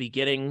saw the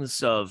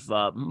beginnings of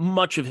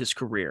much of his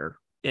career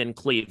in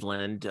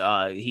Cleveland.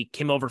 He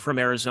came over from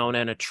Arizona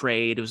in a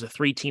trade. It was a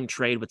 3-team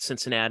trade with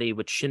Cincinnati,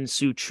 with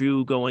Shin-Soo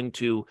Choo going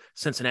to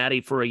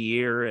Cincinnati for a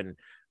year, and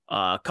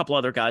a couple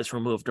other guys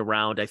were moved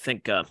around. I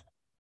think there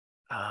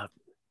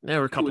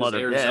were a couple other.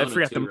 Arizona I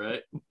forgot too,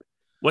 right?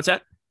 What's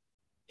that?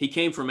 He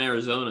came from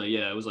Arizona.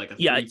 Yeah, it was like a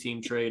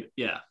 3-team trade.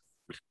 Yeah.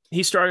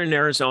 He started in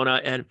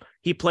Arizona, and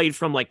he played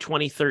from like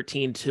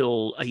 2013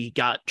 till he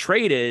got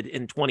traded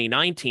in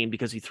 2019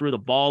 because he threw the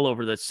ball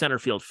over the center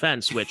field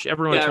fence, which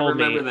everyone told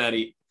me. I remember that.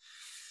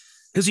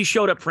 Because he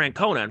showed up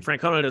Francona, and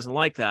Francona doesn't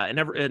like that.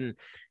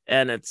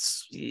 And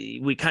it's,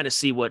 we kind of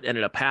see what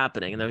ended up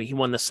happening. And then he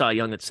won the Cy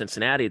Young at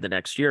Cincinnati the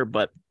next year.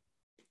 But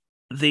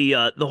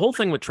the whole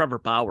thing with Trevor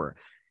Bauer,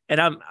 and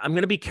I'm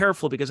going to be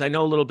careful because I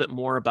know a little bit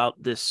more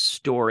about this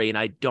story, and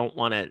I don't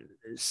want to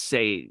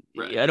say,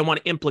 I don't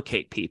want to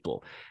implicate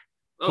people.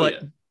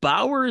 But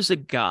Bauer is a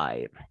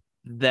guy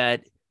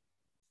that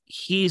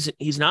he's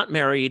not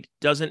married,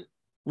 doesn't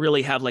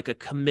really have like a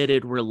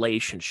committed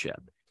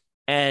relationship.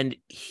 And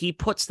he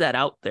puts that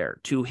out there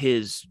to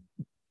his,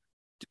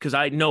 because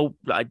I know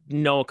a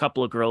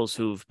couple of girls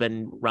who've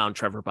been around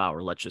Trevor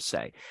Bauer, let's just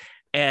say.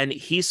 And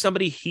he's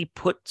somebody, he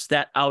puts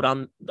that out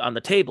on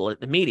the table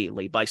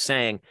immediately by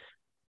saying,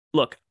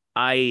 look,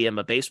 I am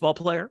a baseball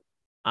player.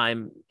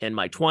 I'm in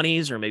my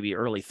 20s or maybe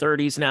early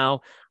 30s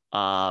now.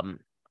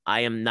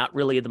 I am not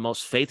really the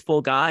most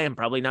faithful guy. I'm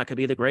probably not going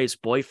to be the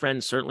greatest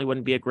boyfriend, certainly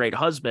wouldn't be a great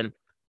husband.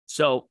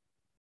 So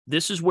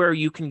this is where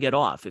you can get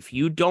off. If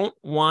you don't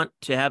want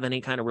to have any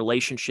kind of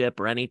relationship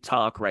or any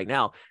talk right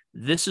now,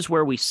 this is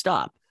where we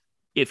stop.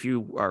 If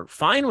you are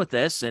fine with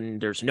this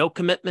and there's no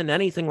commitment,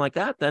 anything like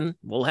that, then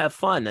we'll have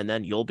fun. And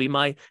then you'll be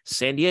my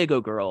San Diego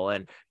girl,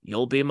 and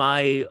you'll be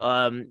my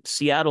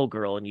Seattle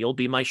girl, and you'll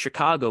be my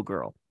Chicago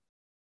girl.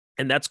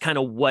 And that's kind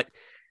of what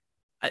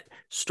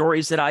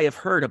stories that I have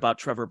heard about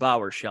Trevor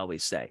Bauer, shall we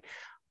say.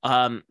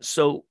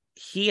 So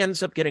he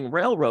ends up getting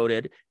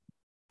railroaded,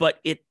 but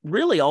it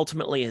really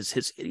ultimately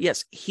is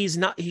yes, he's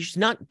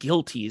not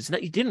guilty.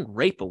 He didn't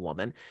rape a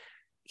woman.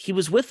 He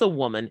was with a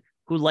woman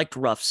who liked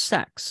rough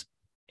sex,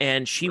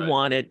 and she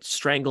wanted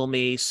strangle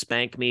me,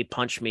 spank me,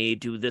 punch me,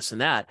 do this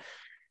and that.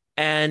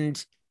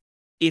 And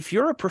if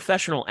you're a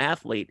professional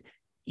athlete,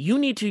 you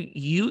need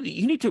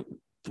to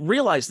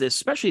realize this,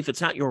 especially if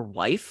it's not your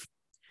wife,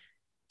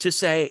 to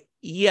say,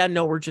 yeah,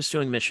 no, we're just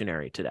doing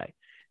missionary today.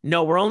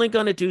 No, we're only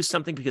going to do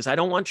something because I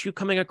don't want you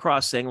coming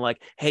across saying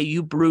like, hey,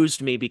 you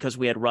bruised me because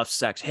we had rough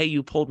sex. Hey,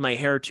 you pulled my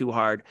hair too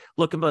hard.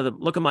 Look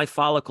at my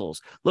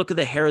follicles. Look at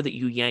the hair that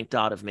you yanked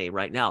out of me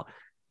right now.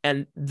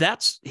 And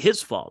that's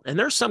his fault. And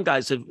there's some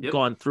guys have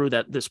gone through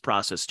this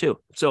process too.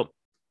 So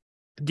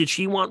did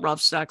she want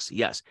rough sex?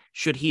 Yes.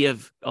 Should he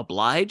have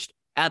obliged?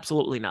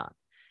 Absolutely not.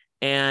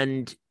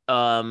 And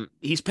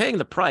he's paying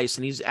the price,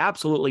 and he's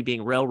absolutely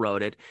being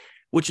railroaded,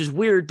 which is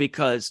weird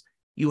because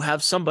you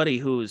have somebody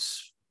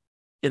who's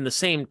in the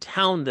same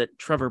town that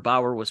Trevor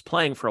Bauer was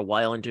playing for a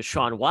while, and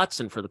Deshaun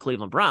Watson for the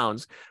Cleveland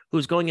Browns,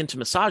 who's going into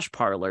massage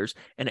parlors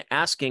and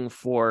asking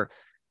for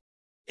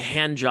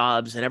hand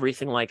jobs and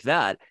everything like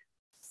that,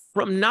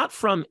 not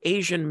from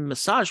Asian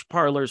massage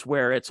parlors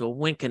where it's a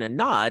wink and a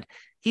nod.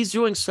 He's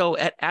doing so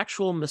at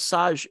actual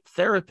massage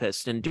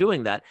therapists and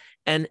doing that,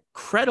 and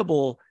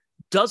credible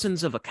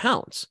dozens of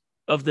accounts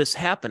of this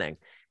happening.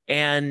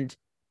 And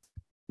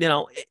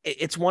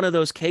it's one of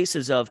those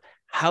cases of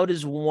how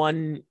does it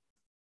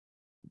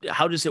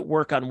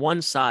work on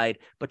one side,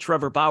 but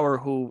Trevor Bauer,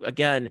 who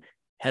again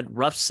had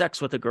rough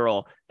sex with a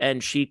girl,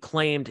 and she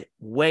claimed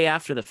way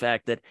after the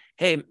fact that,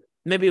 hey,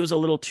 maybe it was a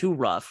little too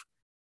rough.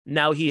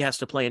 Now he has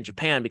to play in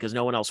Japan because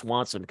no one else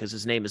wants him because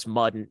his name is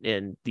Mud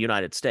in the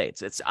United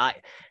States.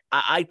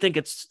 I think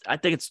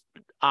it's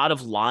out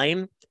of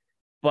line,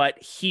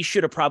 but he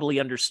should have probably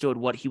understood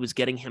what he was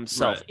getting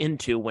himself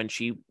into when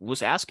she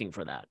was asking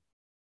for that.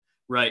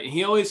 Right.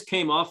 He always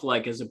came off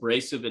like as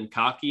abrasive and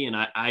cocky. And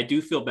I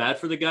do feel bad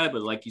for the guy,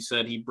 but like you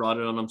said, he brought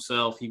it on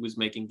himself. He was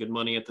making good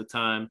money at the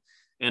time.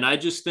 And I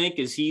just think,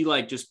 is he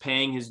like just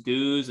paying his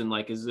dues? And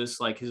like, is this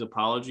like his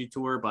apology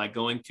tour by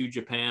going to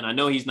Japan? I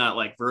know he's not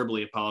like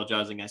verbally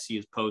apologizing. I see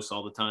his posts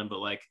all the time, but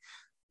like,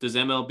 does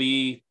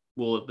MLB,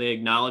 will they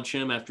acknowledge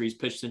him after he's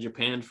pitched in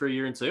Japan for a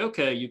year and say,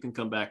 okay, you can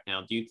come back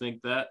now? Do you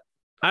think that?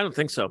 I don't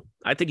think so.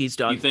 I think he's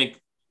done. You think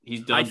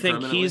he's done? I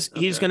think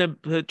he's going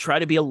to try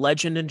to be a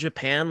legend in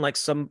Japan, like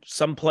some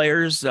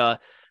players. Like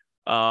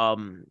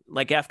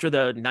after the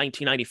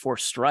 1994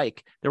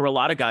 strike, there were a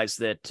lot of guys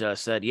that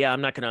said, "Yeah,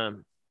 I'm not going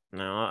to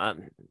No,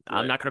 I'm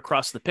Right. not going to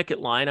cross the picket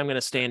line. I'm going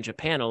to stay in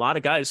Japan. A lot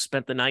of guys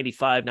spent the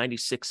 95,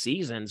 96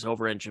 seasons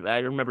over in Japan. I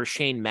remember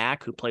Shane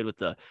Mack, who played with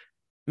the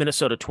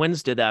Minnesota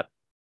Twins, did that.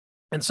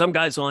 And some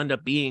guys will end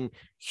up being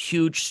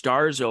huge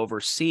stars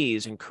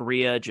overseas in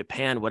Korea,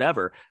 Japan,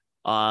 whatever.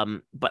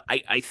 But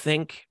I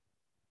think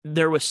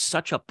there was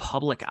such a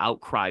public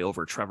outcry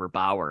over Trevor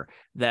Bauer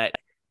that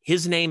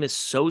his name is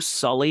so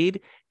sullied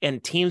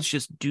and teams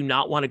just do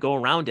not want to go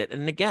around it.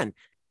 And again,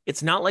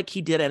 it's not like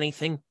he did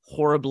anything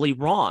horribly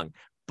wrong,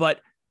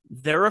 but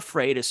they're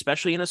afraid,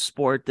 especially in a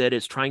sport that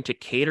is trying to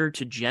cater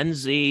to Gen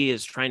Z,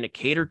 is trying to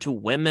cater to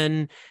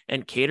women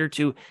and cater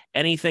to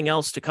anything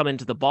else to come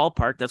into the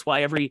ballpark. That's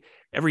why every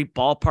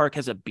ballpark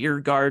has a beer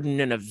garden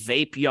and a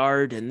vape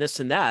yard and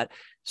this and that.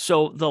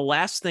 So the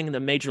last thing the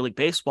Major League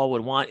Baseball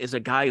would want is a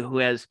guy who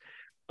has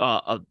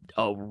a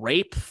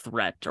rape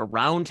threat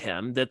around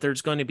him, that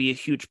there's going to be a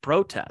huge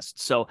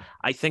protest. So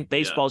I think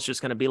baseball is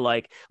just going to be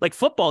like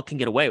football can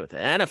get away with it.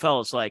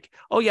 NFL is like,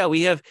 oh yeah,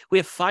 we have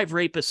 5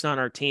 rapists on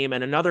our team,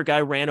 and another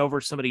guy ran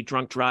over somebody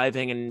drunk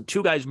driving, and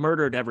 2 guys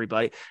murdered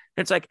everybody.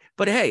 And it's like,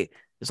 but hey,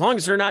 as long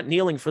as they're not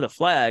kneeling for the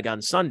flag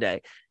on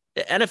Sunday,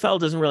 the NFL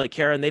doesn't really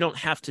care, and they don't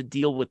have to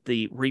deal with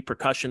the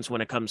repercussions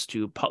when it comes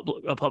to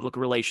public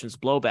relations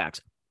blowbacks.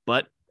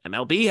 But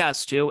MLB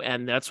has to,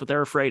 and that's what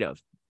they're afraid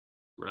of.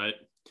 Right.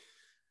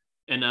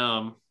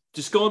 And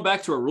just going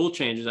back to our rule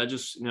changes, I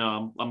just,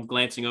 I'm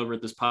glancing over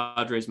at this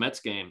Padres Mets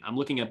game. I'm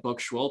looking at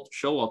Buck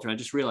Showalter, and I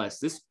just realized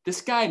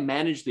this guy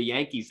managed the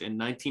Yankees in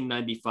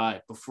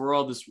 1995. Before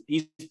all this,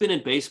 he's been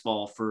in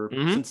baseball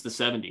since the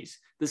 70s.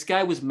 This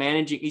guy was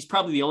managing. He's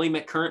probably the only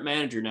current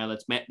manager now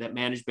that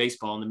managed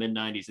baseball in the mid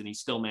 90s, and he's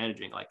still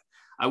managing. Like,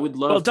 I would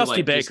love to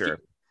Dusty Baker.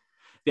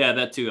 Yeah,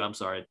 that too. I'm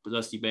sorry,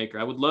 Dusty Baker.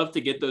 I would love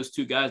to get those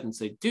 2 guys and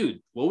say,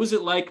 dude, what was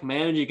it like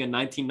managing in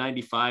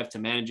 1995 to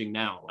managing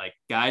now? Like,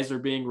 guys are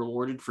being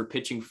rewarded for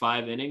pitching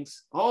 5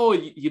 innings. Oh,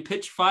 you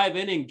pitched 5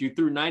 innings. You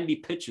threw 90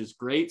 pitches.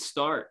 Great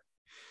start.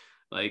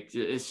 Like,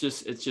 it's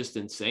just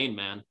insane,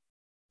 man.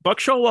 Buck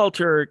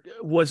Showalter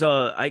was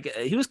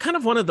he was kind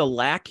of one of the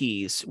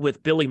lackeys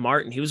with Billy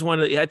Martin. He was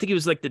I think he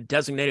was like the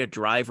designated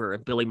driver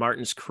of Billy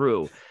Martin's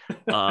crew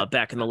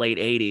back in the late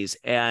 80s.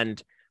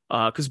 And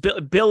because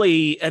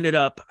Billy ended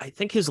up, I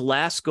think his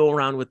last go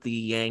around with the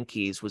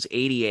Yankees was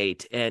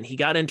 88, and he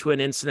got into an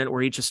incident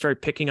where he just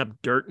started picking up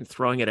dirt and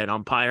throwing it at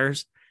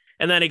umpires.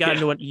 And then he got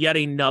into yet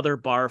another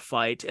bar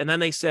fight. And then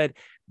they said,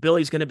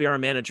 Billy's going to be our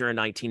manager in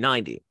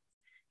 1990.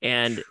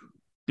 And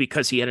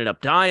because he ended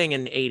up dying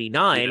in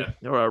 89,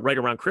 or right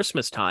around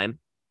Christmas time,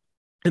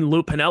 and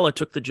Lou Piniella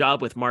took the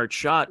job with Marge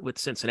Schott with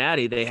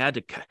Cincinnati, they had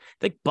to, I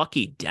think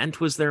Bucky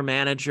Dent was their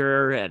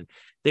manager, and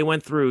they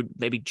went through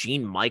maybe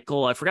Gene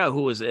Michael. I forgot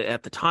who was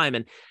at the time.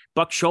 And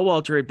Buck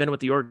Showalter had been with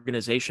the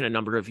organization a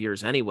number of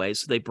years anyway,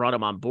 so they brought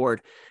him on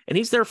board. And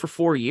he's there for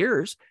 4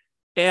 years.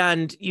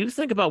 And you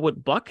think about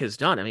what Buck has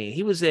done. I mean,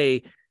 he's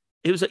a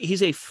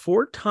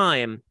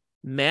 4-time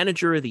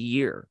manager of the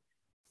year.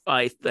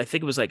 I think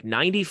it was like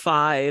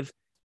 95,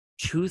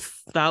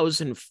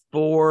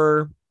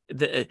 2004.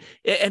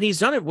 And he's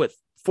done it with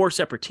 4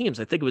 separate teams.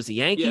 I think it was the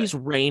Yankees,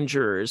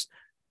 Rangers,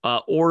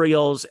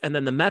 Orioles, and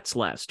then the Mets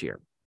last year.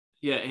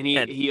 Yeah,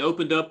 and he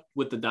opened up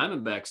with the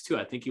Diamondbacks too.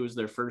 I think he was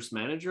their first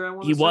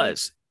manager. He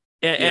was,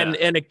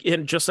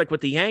 and just like with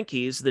the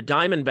Yankees, the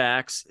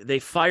Diamondbacks, they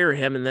fire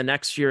him, and the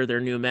next year their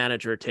new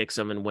manager takes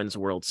them and wins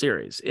the World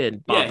Series.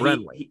 And Bob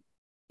Brenly.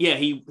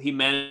 He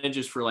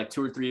manages for like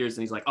 2 or 3 years,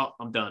 and he's like, "Oh,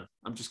 I'm done.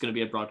 I'm just going to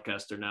be a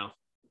broadcaster now."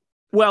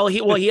 Well,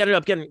 he ended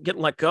up getting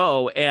let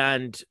go,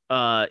 and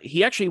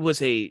he actually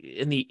was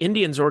in the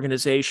Indians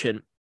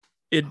organization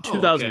in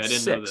 2006. Okay. I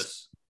didn't know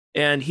this.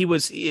 And he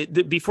was,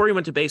 before he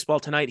went to Baseball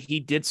Tonight, he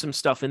did some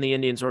stuff in the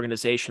Indians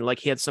organization. Like,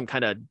 he had some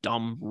kind of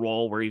dumb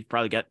role where he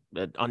probably got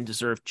an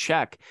undeserved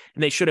check,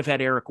 and they should have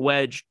had Eric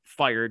Wedge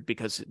fired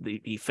because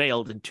he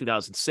failed in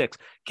 2006,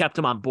 kept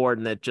him on board,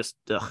 and that just,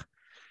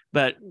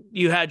 but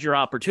you had your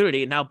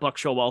opportunity. And now Buck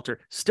Showalter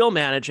still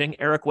managing,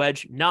 Eric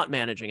Wedge not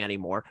managing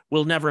anymore,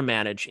 will never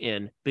manage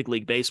in big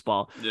league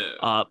baseball.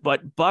 Yeah.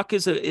 But Buck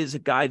is a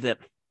guy that,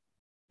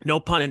 no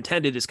pun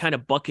intended, is kind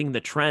of bucking the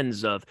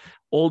trends of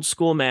old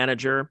school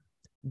manager,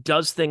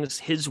 does things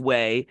his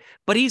way,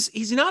 but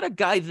he's not a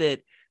guy that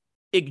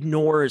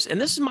ignores.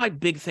 And this is my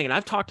big thing, and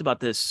I've talked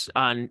about this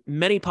on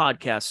many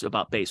podcasts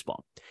about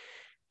baseball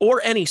or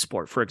any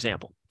sport, for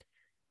example.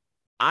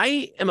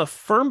 I am a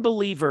firm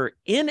believer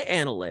in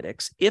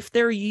analytics if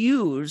they're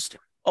used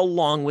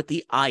along with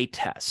the eye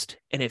test.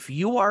 And if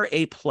you are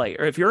a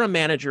player, if you're a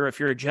manager, if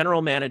you're a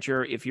general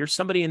manager, if you're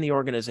somebody in the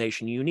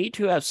organization, you need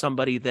to have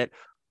somebody that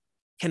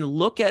can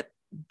look at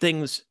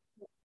things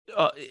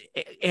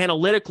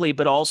analytically,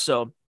 but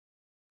also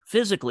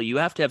physically. You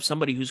have to have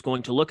somebody who's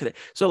going to look at it.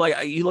 So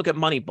like, you look at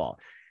Moneyball,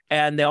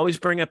 and they always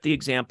bring up the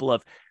example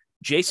of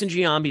Jason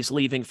Giambi's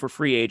leaving for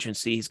free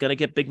agency. He's going to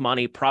get big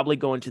money, probably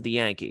going to the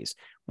Yankees.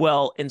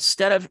 Well,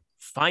 instead of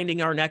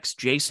finding our next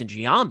Jason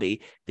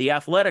Giambi, the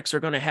Athletics are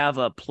going to have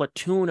a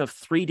platoon of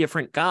 3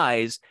 different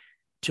guys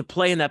to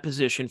play in that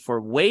position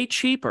for way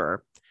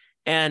cheaper.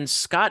 And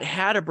Scott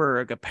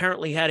Hatterberg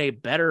apparently had a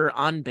better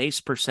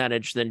on-base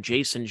percentage than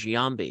Jason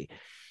Giambi.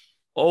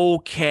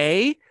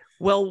 Okay,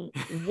 well,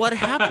 what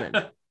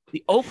happened?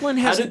 The Oakland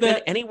hasn't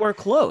been anywhere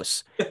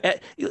close.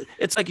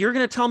 It's like you're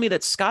going to tell me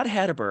that Scott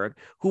Hatterberg,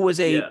 who was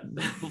a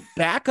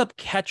backup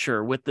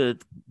catcher with the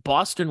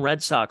Boston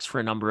Red Sox for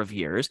a number of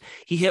years,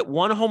 he hit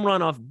one home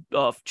run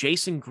off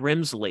Jason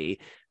Grimsley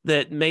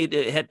that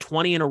had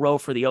 20 in a row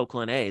for the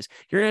Oakland A's.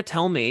 You're going to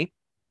tell me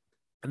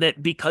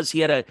that because he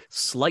had a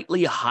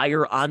slightly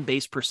higher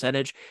on-base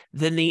percentage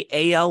than the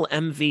AL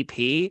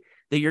MVP,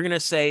 that you're going to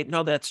say,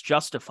 no, that's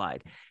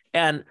justified.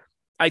 And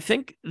I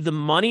think the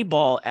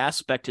Moneyball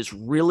aspect is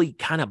really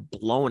kind of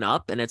blown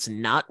up, and it's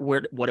not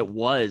what it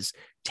was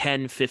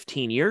 10,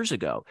 15 years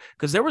ago.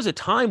 Because there was a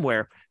time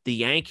where the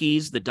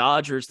Yankees, the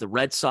Dodgers, the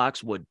Red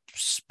Sox would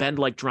spend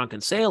like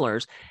drunken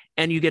sailors,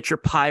 and you get your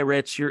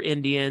Pirates, your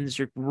Indians,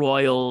 your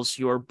Royals,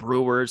 your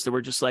Brewers that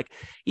were just like,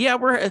 yeah,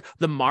 we're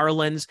the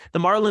Marlins. The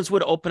Marlins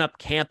would open up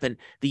camp, and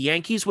the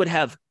Yankees would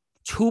have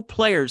 2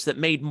 players that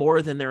made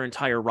more than their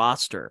entire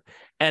roster.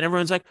 And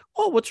everyone's like,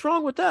 oh, what's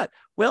wrong with that?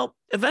 Well,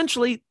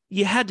 eventually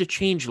you had to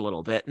change a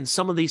little bit, and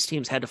some of these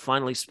teams had to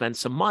finally spend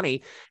some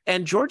money.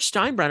 And George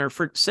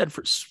Steinbrenner said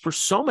for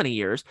so many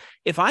years,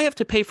 if I have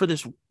to pay for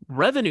this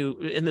revenue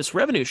in this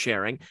revenue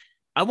sharing,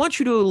 I want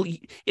you to,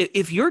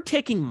 if you're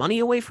taking money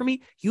away from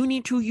me, you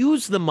need to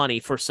use the money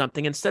for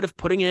something instead of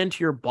putting it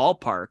into your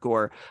ballpark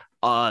or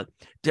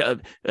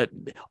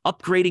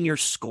upgrading your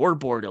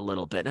scoreboard a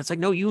little bit. And it's like,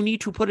 no, you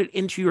need to put it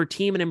into your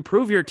team and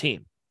improve your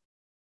team.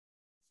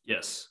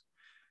 Yes.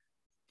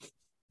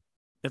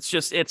 It's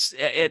just,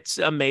 it's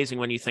amazing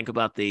when you think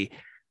about the,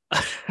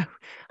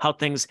 how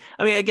things,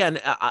 I mean, again,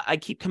 I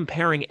keep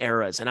comparing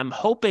eras, and I'm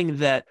hoping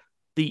that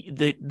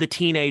the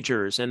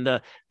teenagers and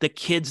the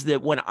kids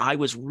that when I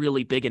was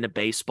really big into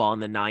baseball in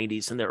the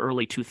 90s and the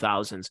early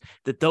 2000s,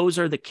 that those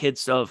are the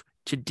kids of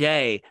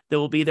today that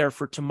will be there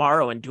for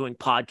tomorrow and doing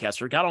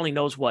podcasts, or God only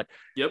knows what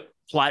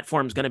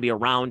platform is going to be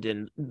around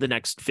in the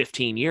next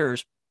 15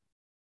 years,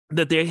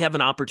 that they have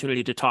an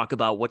opportunity to talk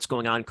about what's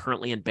going on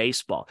currently in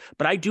baseball.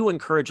 But I do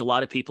encourage a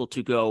lot of people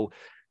to go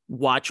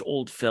watch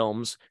old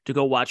films, to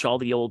go watch all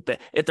the old,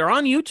 if they're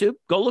on YouTube,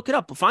 go look it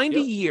up, find a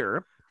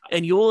year,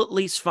 and you'll at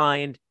least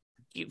find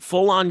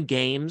full-on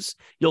games.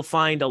 You'll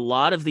find a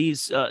lot of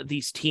these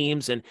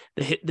teams and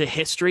the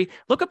history.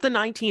 Look up the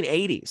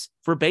 1980s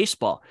for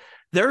baseball.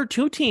 There are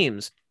 2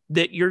 teams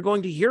that you're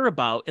going to hear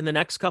about in the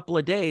next couple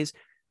of days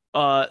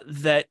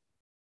that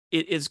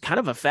it is kind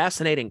of a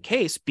fascinating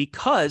case,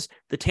 because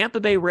the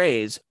Tampa Bay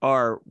Rays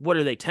are, what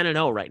are they,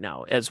 10-0 right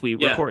now as we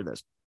record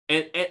this?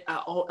 And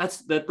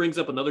that brings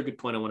up another good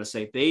point I want to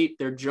say.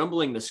 They're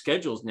jumbling the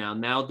schedules now.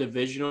 Now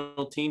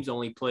divisional teams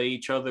only play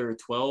each other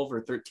 12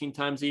 or 13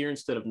 times a year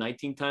instead of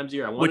 19 times a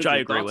year. Which I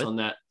agree with. On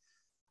that.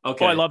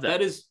 Okay, I love that.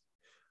 That is,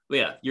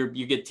 yeah.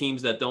 You get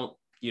teams that don't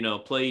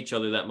play each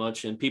other that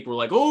much, and people are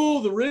like,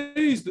 oh, the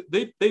Rays,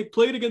 they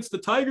played against the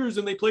Tigers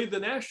and they played the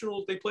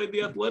Nationals, they played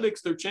the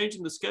Athletics. They're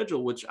changing the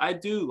schedule, which I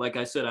do. Like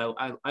I said,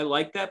 I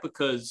like that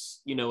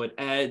because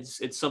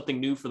it's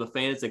something new for the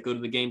fans that go to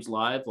the games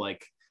live.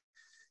 Like,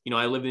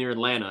 I live near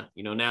Atlanta.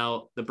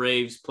 Now the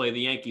Braves play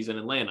the Yankees in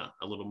Atlanta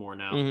a little more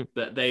now.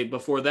 Mm-hmm.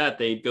 Before that,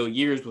 they'd go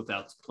years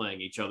without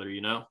playing each other,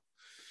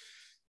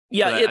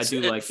 Yeah, I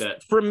do like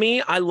that. For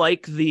me, I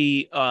like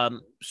the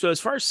so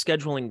as far as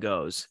scheduling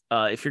goes,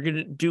 if you're going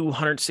to do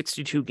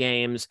 162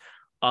 games,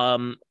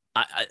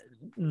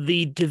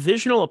 the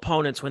divisional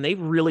opponents, when they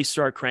really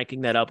start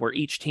cranking that up, where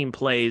each team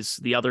plays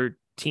the other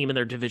team in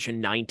their division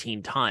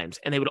 19 times,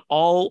 and they would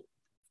all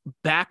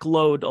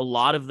backload a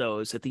lot of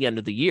those at the end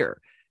of the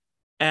year.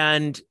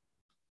 And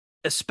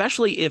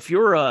especially if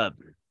you're I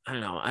don't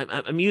know,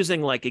 I'm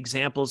using like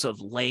examples of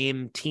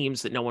lame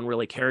teams that no one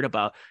really cared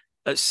about.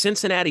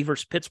 Cincinnati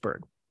versus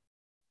Pittsburgh.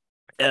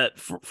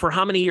 For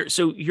how many years?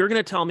 So you're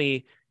going to tell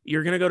me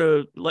you're going to go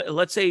to,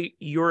 let's say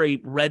you're a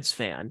Reds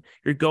fan.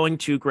 You're going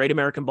to Great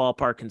American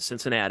Ballpark in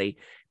Cincinnati,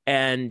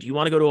 and you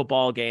want to go to a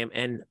ball game,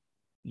 and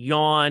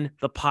yawn,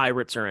 the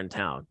Pirates are in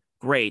town.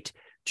 Great.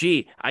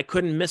 Gee, I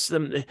couldn't miss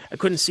them. I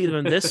couldn't see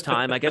them this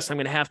time. I guess I'm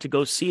going to have to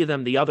go see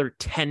them the other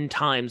 10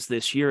 times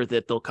this year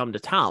that they'll come to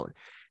town.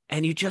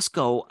 And you just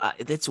go,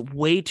 that's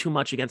way too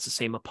much against the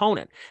same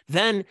opponent.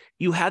 Then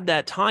you had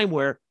that time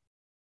where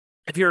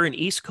if you're an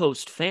East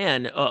Coast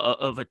fan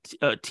of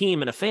a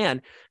team and a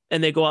fan,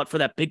 and they go out for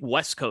that big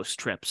West Coast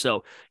trip.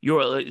 So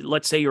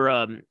let's say you're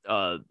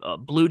a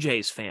Blue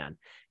Jays fan,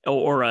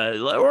 or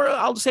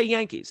I'll say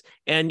Yankees,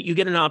 and you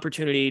get an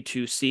opportunity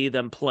to see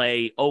them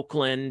play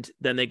Oakland,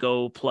 then they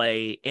go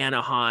play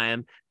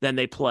Anaheim, then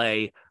they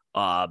play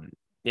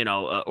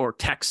or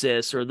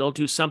Texas, or they'll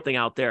do something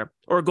out there,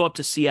 or go up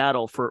to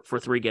Seattle for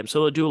 3 games. So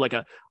they'll do like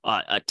a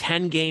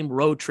 10-game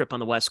road trip on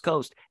the West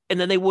Coast, and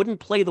then they wouldn't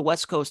play the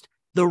West Coast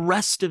the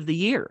rest of the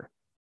year.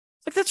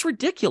 Like, that's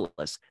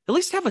ridiculous. At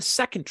least have a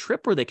second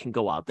trip where they can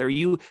go out there.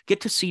 You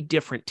get to see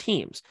different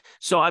teams.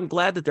 So I'm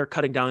glad that they're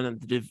cutting down on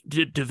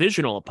the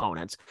divisional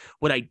opponents.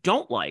 What I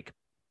don't like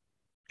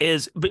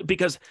is,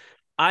 because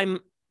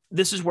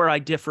this is where I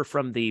differ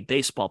from the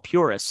baseball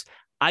purists.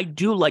 I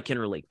do like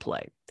interleague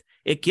play.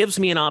 It gives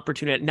me an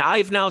opportunity. Now,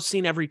 I've now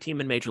seen every team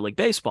in Major League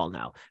Baseball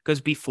now,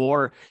 because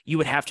before you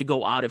would have to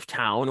go out of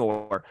town,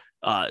 or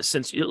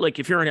since like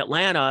if you're in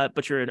Atlanta,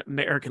 but you're an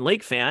American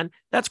League fan,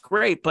 that's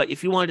great. But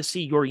if you wanted to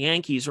see your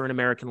Yankees or an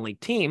American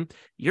League team,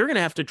 you're going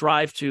to have to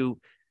drive to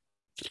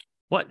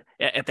what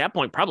at that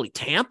point, probably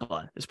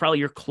Tampa is probably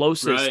your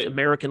closest Right.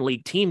 American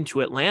League team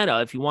to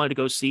Atlanta if you wanted to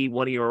go see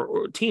one of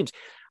your teams.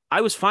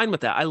 I was fine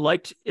with that. I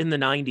liked in the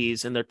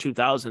 90s and the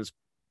 2000s.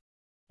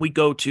 We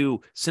go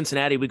to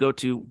Cincinnati, we go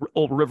to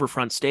Old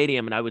Riverfront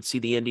Stadium, and I would see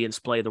the Indians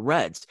play the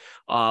Reds.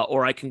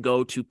 Or I can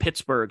go to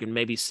Pittsburgh and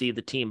maybe see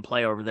the team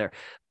play over there.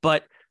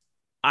 But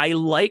I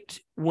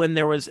liked when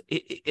there was,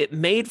 it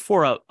made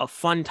for a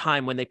fun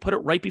time when they put it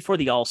right before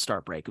the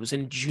All-Star break. It was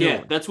in June.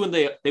 Yeah, that's when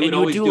they and would you would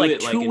always do do like it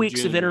 2 like in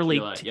weeks of June,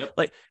 interleague. July. Yep.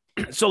 Like,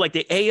 so like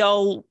the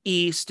AL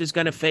East is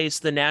going to face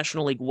the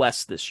National League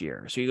West this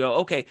year. So you go,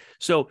 okay,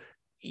 so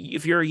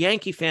if you're a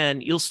Yankee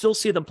fan, you'll still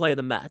see them play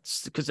the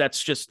Mets, because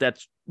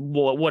that's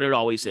what it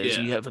always is.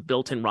 Yeah. You have a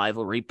built-in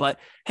rivalry, but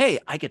hey,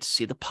 I get to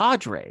see the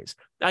Padres.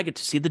 I get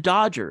to see the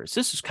Dodgers.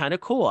 This is kind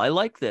of cool. I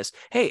like this.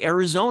 Hey,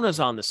 Arizona's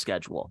on the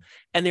schedule,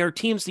 and there are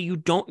teams that you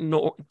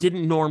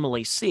didn't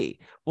normally see.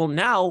 Well,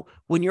 now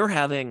when you're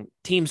having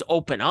teams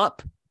open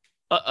up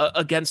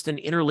against an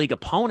interleague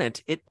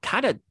opponent, it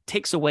kind of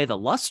takes away the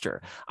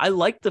luster. I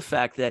like the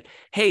fact that,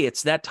 hey,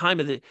 it's that time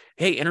of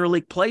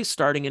interleague play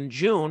starting in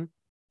June.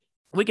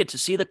 We get to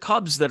see the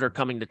Cubs that are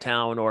coming to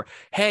town, or,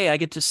 hey, I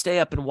get to stay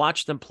up and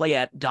watch them play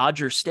at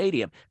Dodger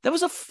Stadium. That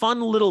was a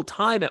fun little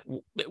time at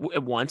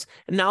once.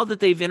 And now that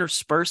they've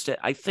interspersed it,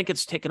 I think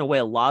it's taken away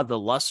a lot of the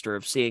luster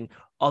of seeing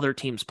other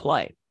teams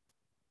play.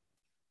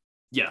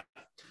 Yeah,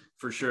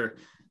 for sure.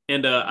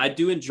 And I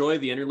do enjoy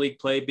the interleague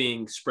play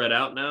being spread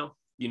out now.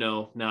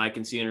 Now I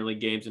can see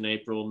interleague games in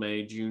April,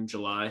 May, June,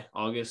 July,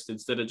 August,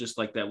 instead of just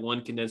like that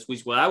one condensed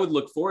week. Well, I would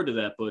look forward to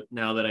that, but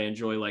now that I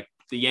enjoy, like,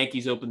 the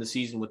Yankees opened the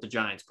season with the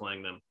Giants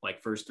playing them,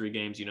 like, first 3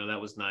 games, that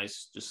was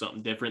nice, just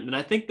something different. And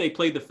I think they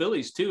played the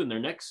Phillies too in their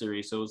next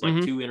series, so it was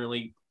like two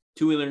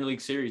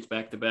interleague series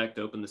back to back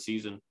to open the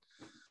season.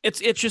 It's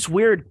just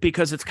weird,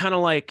 because it's kind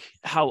of like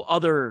how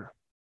other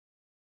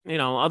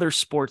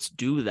sports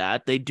do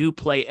that. They do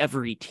play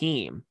every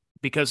team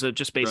because of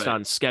just based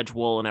on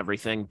schedule and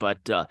everything,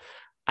 but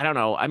I don't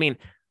know. I mean,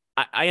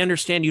 I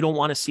understand you don't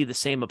want to see the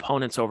same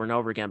opponents over and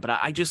over again, but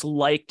I just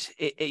liked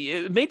it.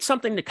 It made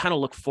something to kind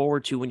of look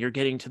forward to when you're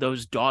getting to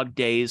those dog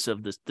days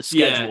of the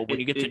schedule, when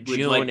you get to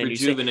June, like, and you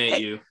say,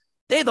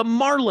 hey, the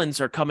Marlins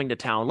are coming to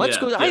town. Let's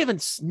go. I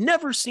haven't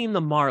never seen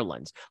the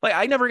Marlins. Like,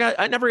 I never got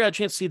a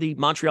chance to see the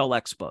Montreal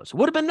Expos. It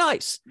would have been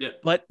nice. Yeah.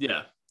 But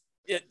yeah.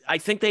 I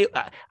think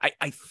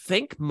I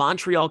think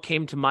Montreal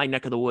came to my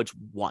neck of the woods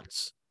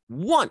once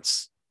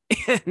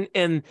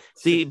in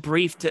the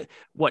brief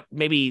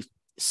maybe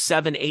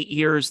 7-8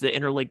 years the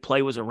interleague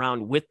play was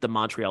around with the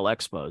Montreal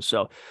Expos.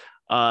 So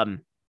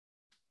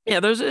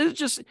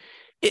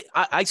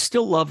I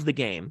still love the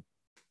game.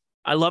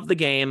 I love the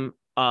game.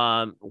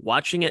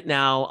 Watching it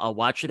now, I'll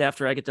watch it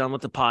after I get done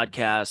with the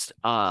podcast.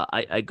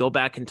 I go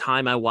back in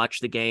time. I watch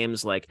the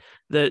games, like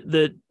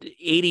the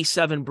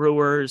 87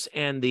 Brewers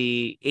and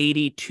the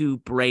 82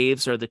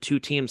 Braves are the two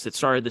teams that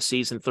started the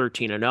season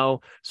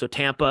 13-0. So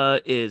Tampa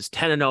is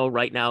 10-0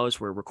 right now as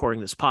we're recording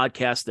this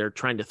podcast. They're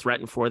trying to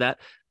threaten for that.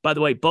 By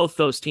the way, both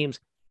those teams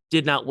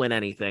did not win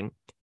anything.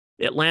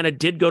 Atlanta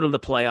did go to the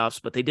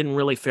playoffs, but they didn't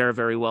really fare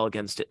very well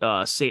against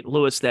St.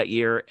 Louis that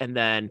year. And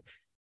then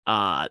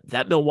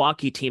that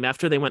Milwaukee team,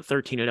 after they went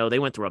 13-0, they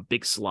went through a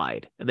big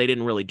slide, and they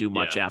didn't really do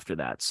much after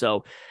that.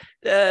 So,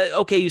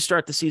 okay, you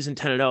start the season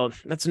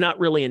 10-0. That's not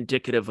really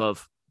indicative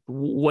of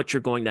what you're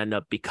going to end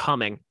up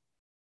becoming.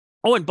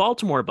 Oh, and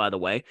Baltimore, by the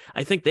way,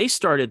 I think they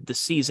started the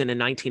season in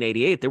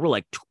 1988. They were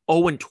like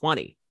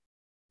 0-20.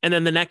 And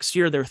then the next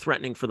year they're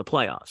threatening for the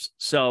playoffs.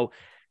 So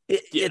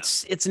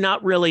it's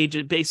not really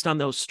just based on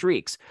those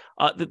streaks.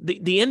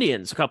 The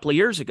Indians a couple of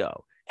years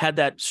ago had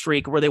that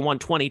streak where they won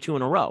 22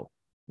 in a row.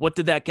 What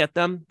did that get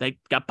them? They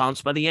got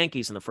bounced by the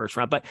Yankees in the first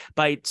round, but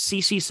by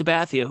CC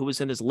Sabathia, who was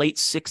in his late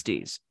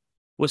 60s,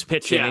 was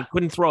pitching and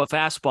couldn't throw a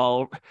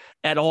fastball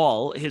at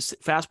all. His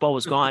fastball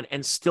was gone,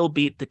 and still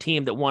beat the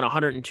team that won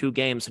 102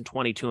 games and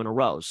 22 in a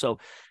row. So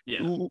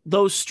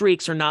those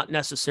streaks are not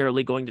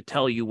necessarily going to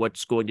tell you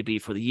what's going to be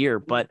for the year,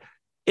 but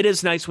it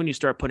is nice when you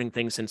start putting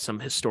things in some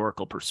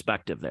historical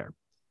perspective there.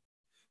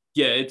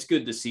 Yeah, it's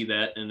good to see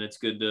that, and it's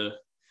good to.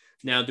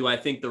 Now, do I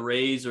think the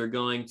Rays are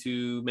going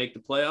to make the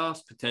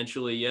playoffs?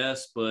 Potentially,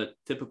 yes. But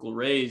typical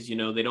Rays,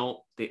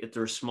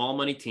 they're a small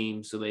money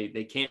team, so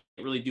they can't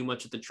really do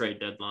much at the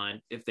trade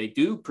deadline. If they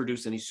do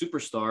produce any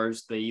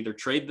superstars, they either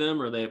trade them,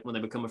 or when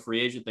they become a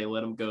free agent, they let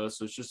them go.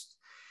 So it's just,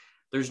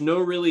 there's no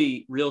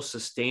real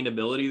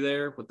sustainability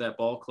there with that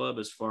ball club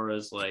as far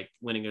as like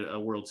winning a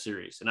World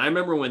Series. And I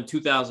remember when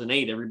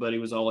 2008, everybody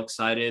was all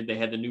excited. They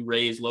had the new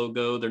Rays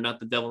logo. They're not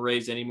the Devil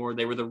Rays anymore.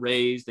 They were the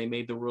Rays. They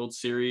made the World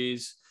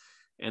Series.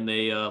 And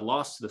they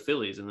lost to the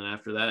Phillies. And then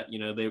after that,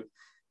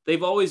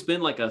 they've always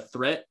been like a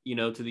threat,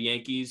 to the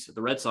Yankees. The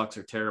Red Sox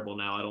are terrible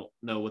now. I don't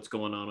know what's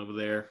going on over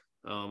there.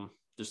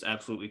 just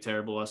absolutely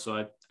terrible.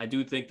 So I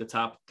do think the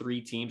top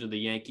three teams are the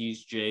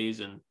Yankees, Jays,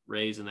 and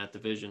Rays in that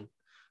division.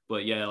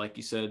 But yeah, like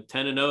you said,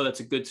 10-0, that's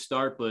a good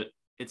start, but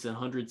it's a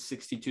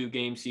 162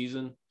 game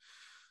season.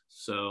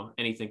 So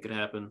anything could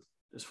happen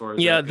as far as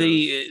that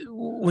goes.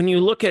 When you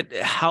look at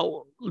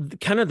how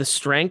kind of the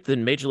strength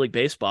in Major League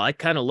Baseball, I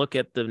kind of look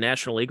at the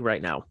National League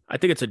right now. I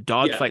think it's a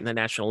dogfight in the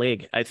National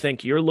League. I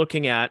think you're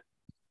looking at,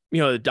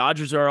 the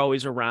Dodgers are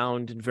always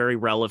around and very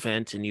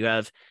relevant, and you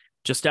have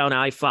just down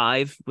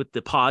I-5 with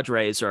the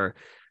Padres are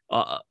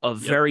a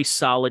very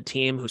solid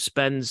team who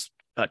spends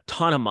a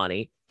ton of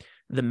money.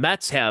 The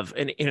Mets have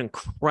an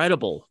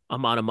incredible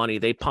amount of money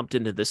they pumped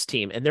into this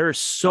team, and there are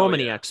so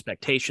many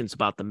expectations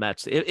about the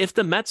Mets. If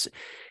the Mets,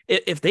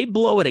 if they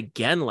blow it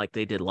again like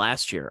they did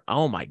last year,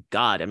 oh my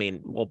God! I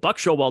mean, well, Buck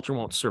Showalter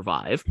won't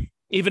survive.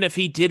 Even if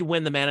he did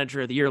win the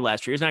Manager of the Year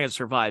last year, he's not going to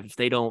survive if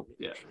they don't.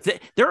 Yeah.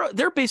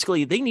 They're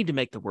basically, they need to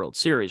make the World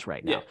Series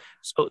right now. Yeah.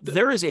 So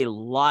there is a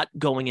lot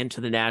going into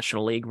the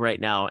National League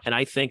right now, and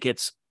I think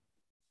it's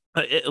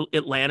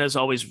Atlanta is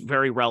always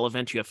very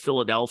relevant. You have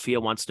Philadelphia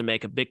wants to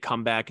make a big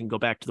comeback and go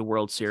back to the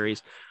World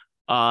Series.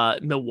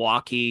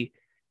 Milwaukee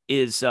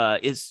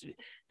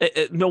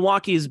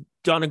Milwaukee has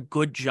done a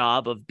good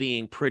job of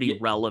being pretty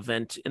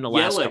relevant in the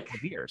last couple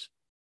of years.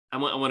 I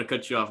want to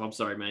cut you off. I'm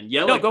sorry, man.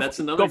 Yelich, that's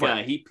another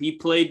guy. He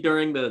played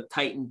during the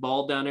Titan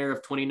ball down era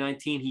of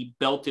 2019. He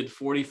belted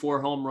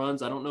 44 home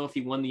runs. I don't know if he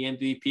won the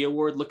MVP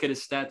award. Look at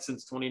his stats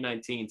since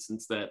 2019.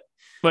 Since that.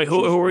 Wait,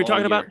 who are we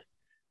talking about?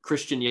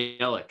 Christian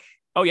Yelich.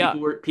 Oh yeah.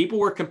 People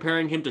were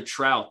comparing him to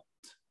Trout.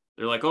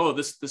 They're like, oh,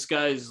 this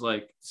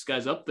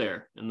guy's up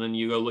there. And then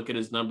you go look at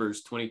his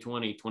numbers,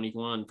 2020,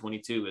 21,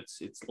 22.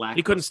 It's lackluster.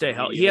 He couldn't stay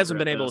healthy. He hasn't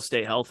been able to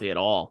stay healthy at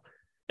all.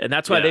 And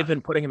that's why they've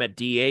been putting him at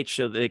DH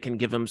so they can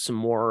give him some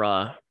more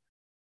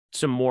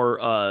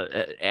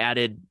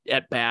added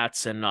at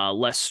bats and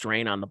less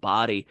strain on the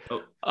body.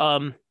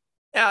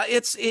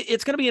 It's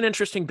going to be an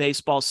interesting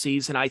baseball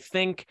season. I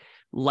think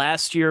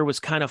last year was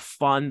kind of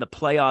fun. The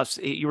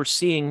playoffs, you were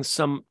seeing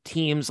some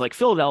teams like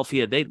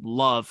Philadelphia. They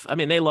love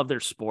their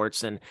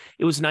sports, and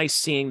it was nice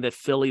seeing that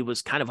Philly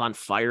was kind of on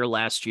fire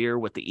last year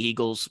with the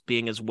Eagles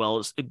being as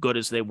good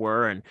as they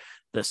were, and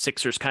the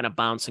Sixers kind of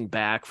bouncing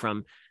back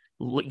from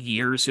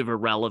years of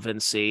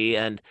irrelevancy,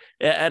 and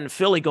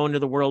Philly going to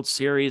the World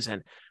Series,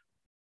 and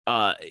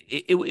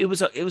it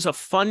was a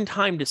fun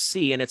time to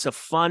see, and it's a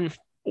fun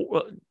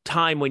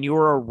time when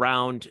you're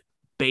around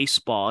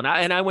baseball.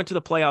 And I went to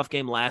the playoff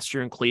game last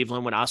year in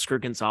Cleveland when Oscar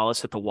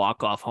Gonzalez hit the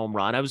walk-off home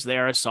run. I was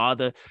there. I saw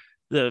the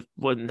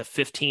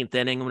 15th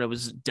inning when it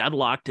was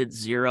deadlocked at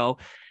 0.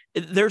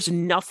 There's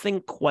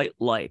nothing quite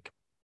like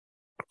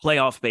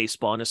playoff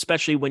baseball, and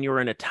especially when you're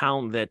in a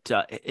town that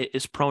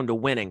is prone to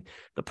winning.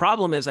 The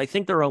problem is, I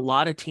think there are a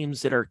lot of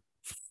teams that are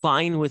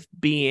fine with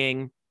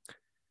being,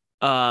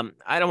 I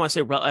don't want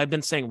to say, I've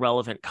been saying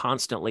relevant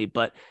constantly,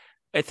 but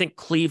I think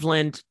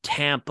Cleveland,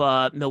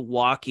 Tampa,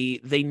 Milwaukee,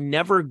 they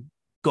never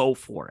go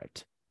for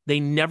it. They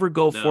never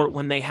go for it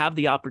when they have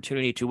the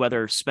opportunity to,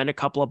 whether spend a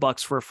couple of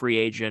bucks for a free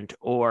agent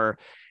or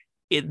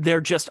they're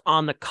just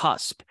on the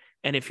cusp.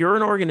 And if you're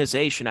an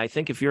organization, I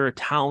think if you're a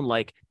town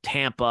like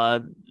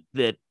Tampa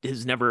that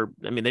has never,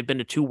 they've been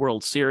to 2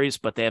 World Series,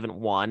 but they haven't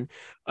won.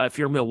 If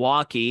you're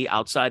Milwaukee,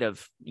 outside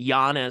of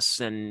Giannis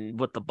and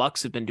what the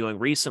Bucks have been doing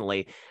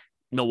recently,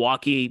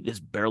 Milwaukee has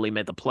barely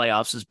made the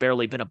playoffs, has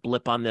barely been a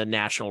blip on the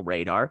national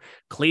radar.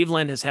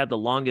 Cleveland has had the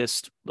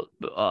longest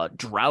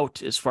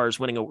drought as far as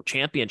winning a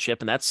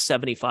championship, and that's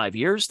 75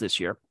 years this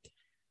year.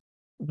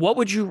 What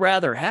would you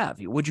rather have?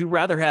 Would you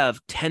rather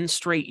have 10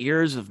 straight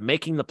years of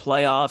making the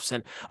playoffs?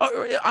 And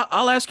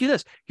I'll ask you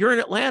this. You're in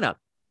Atlanta.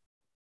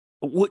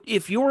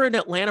 If you're an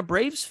Atlanta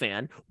Braves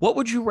fan, what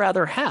would you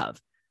rather have?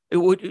 It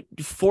would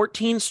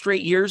 14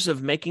 straight years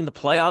of making the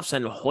playoffs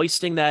and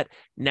hoisting that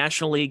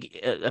National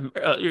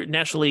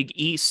League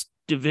East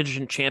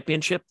Division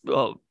Championship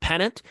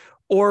pennant,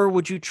 or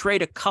would you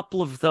trade a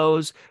couple of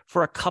those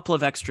for a couple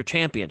of extra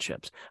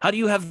championships? How do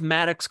you have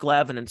Maddox,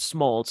 Glavine, and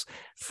Smoltz,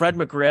 Fred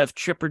McGriff,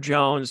 Chipper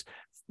Jones,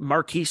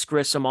 Marquise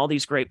Grissom, all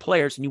these great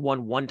players, and you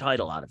won 1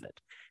 title out of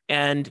it?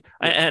 And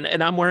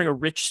I'm wearing a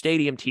Rich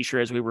Stadium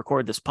t-shirt as we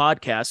record this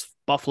podcast.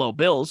 Buffalo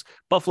Bills,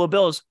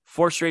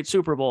 4 straight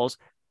Super Bowls,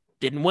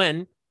 didn't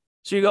win.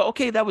 So you go,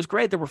 okay, that was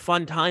great. There were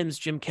fun times,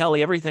 Jim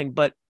Kelly, everything.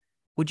 But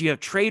would you have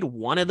traded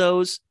one of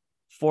those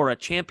for a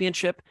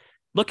championship?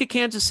 Look at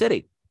Kansas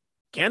City.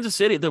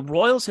 The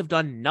Royals have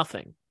done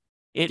nothing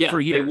for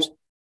years,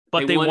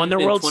 but they won their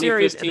World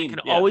Series, and they can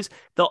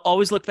they'll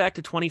always look back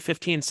to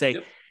 2015 and say,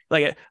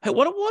 hey,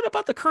 what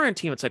about the current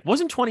team? It's like,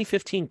 wasn't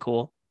 2015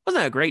 cool? Wasn't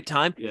that a great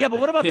time? Yeah, but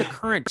what about the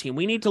current team?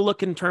 We need to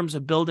look in terms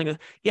of building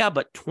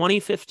but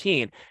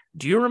 2015.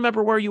 Do you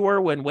remember where you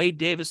were when Wade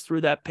Davis threw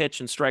that pitch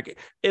and strike?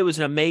 It was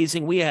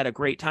amazing. We had a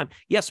great time.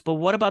 Yes, but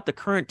what about the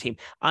current team?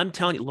 I'm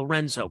telling you,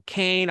 Lorenzo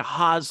Cain,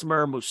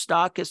 Hosmer,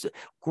 Moustakas,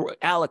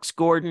 Alex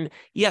Gordon.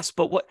 Yes,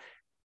 but what?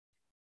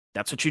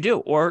 That's what you do.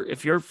 Or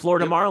if you're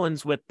Florida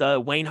Marlins with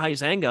Wayne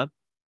Huizenga,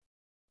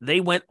 they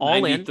went all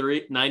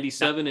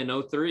 97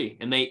 and 03.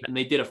 And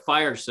they did a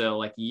fire sale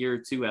like a year or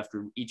two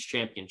after each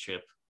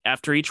championship.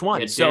 after each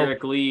one. Yeah,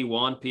 Derek Lee,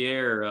 Juan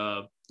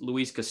Pierre,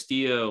 Luis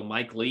Castillo,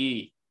 Mike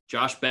Lee,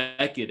 Josh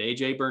Beckett,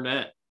 AJ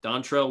Burnett,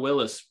 Dontrell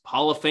Willis,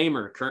 Hall of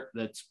Famer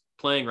that's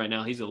playing right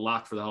now. He's a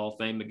lock for the Hall of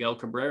Fame. Miguel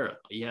Cabrera.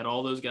 He had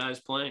all those guys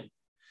playing.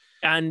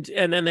 And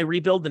then they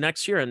rebuild the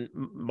next year, and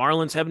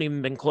Marlins haven't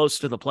even been close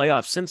to the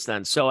playoffs since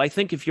then. So I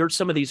think if you're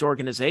some of these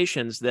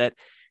organizations that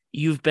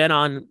you've been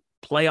on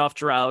playoff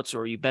droughts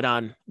or you've been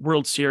on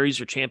World Series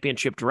or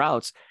championship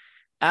droughts,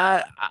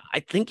 I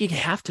think you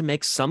have to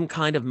make some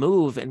kind of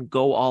move and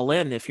go all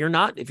in. If you're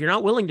not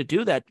willing to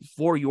do that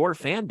for your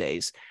fan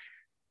base,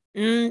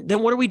 then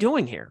what are we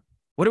doing here?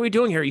 What are we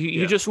doing here?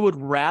 You just would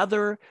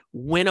rather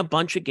win a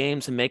bunch of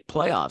games and make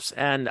playoffs.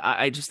 And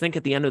I just think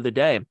at the end of the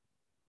day,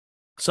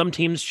 some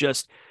teams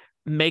just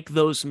make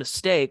those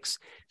mistakes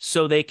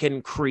so they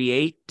can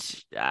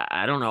create,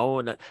 I don't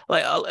know.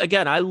 Like,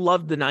 again, I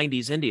love the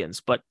 90s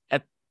Indians, but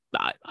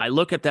I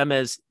look at them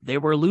as they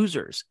were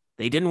losers.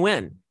 They didn't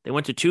win. They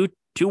went to two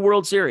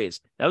World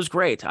Series. That was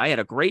great. I had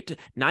a great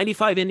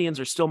 95 Indians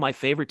are still my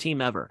favorite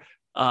team ever.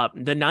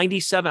 The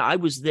 97, I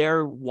was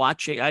there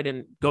watching. I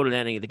didn't go to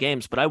any of the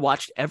games, but I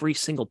watched every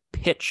single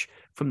pitch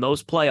from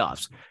those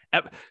playoffs.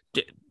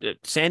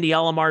 Sandy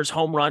Alamar's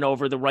home run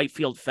over the right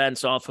field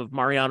fence off of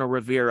Mariano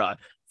Rivera,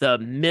 the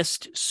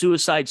missed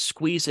suicide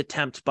squeeze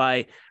attempt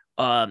by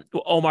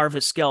Omar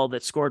Vizquel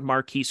that scored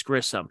Marquise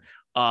Grissom.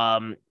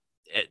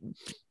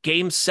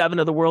 Game 7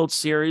 of the World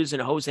Series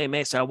and Jose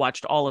Mesa. I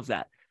watched all of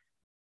that.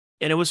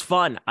 And it was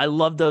fun. I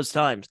loved those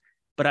times.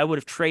 But I would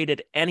have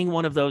traded any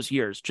one of those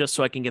years just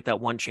so I can get that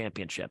one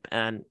championship.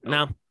 And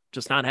no,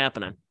 just not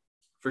happening.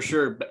 For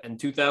sure. In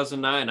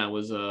 2009, I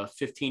was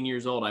 15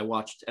 years old. I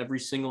watched every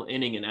single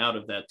inning and out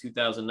of that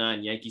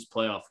 2009 Yankees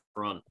playoff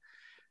run.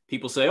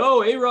 People say,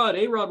 oh,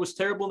 A-Rod was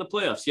terrible in the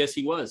playoffs. Yes,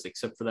 he was,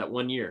 except for that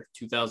one year,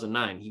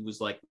 2009. He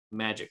was like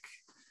magic.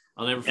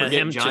 I'll never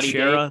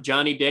forget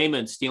Johnny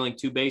Damon stealing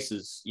 2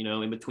 bases,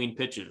 in between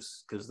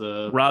pitches because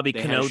Robbie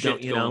Cano,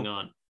 going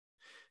on.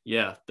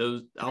 Yeah,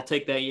 I'll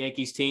take that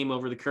Yankees team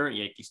over the current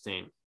Yankees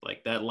team.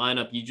 Like that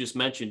lineup you just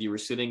mentioned, you were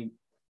sitting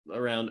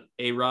around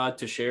A-Rod,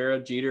 Teixeira,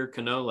 Jeter,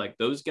 Cano, like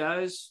those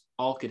guys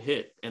all could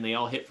hit, and they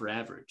all hit for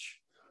average.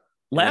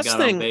 Last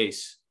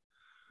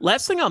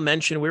thing I'll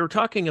mention, we were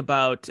talking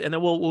about, and then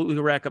we'll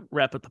wrap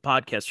up the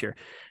podcast here.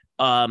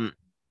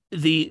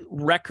 The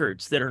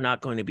records that are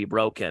not going to be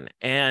broken.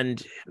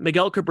 And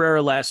Miguel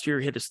Cabrera last year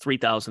hit his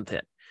 3,000th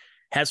hit.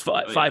 Has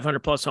 500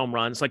 plus home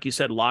runs. Like you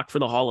said, locked for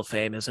the Hall of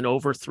Fame, has an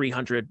over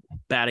 300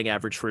 batting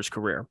average for his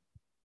career.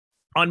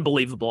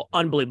 Unbelievable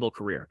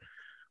career.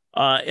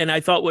 And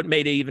I thought what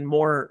made it even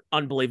more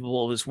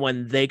unbelievable was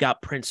when they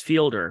got Prince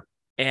Fielder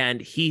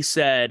and he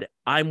said,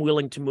 I'm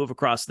willing to move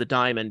across the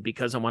diamond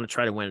because I want to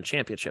try to win a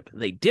championship.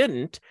 They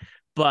didn't,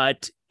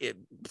 but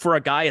for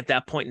a guy at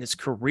that point in his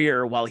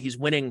career, while he's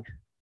winning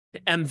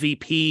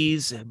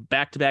MVPs,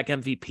 back-to-back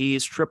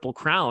MVPs, triple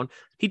crown,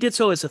 he did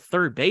so as a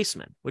third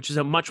baseman, which is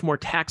a much more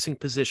taxing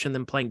position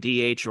than playing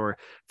DH or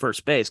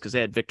first base because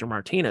they had Victor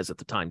Martinez at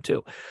the time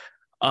too.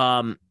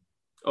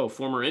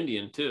 Former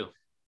Indian too.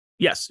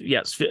 Yes,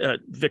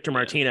 Victor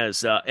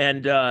Martinez.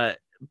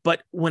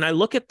 But when I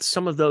look at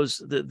some of those,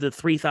 the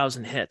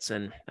 3,000 hits,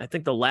 and I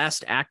think the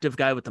last active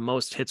guy with the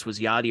most hits was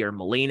Yadier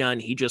Molina,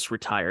 and he just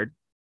retired.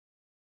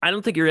 I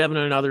don't think you're having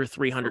another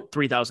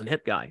 3,000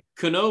 hit guy.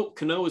 Cano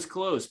was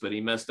close, but he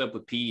messed up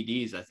with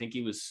PEDs. I think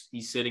he's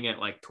sitting at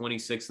like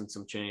 26 and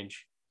some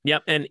change.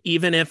 Yep. And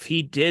even if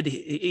he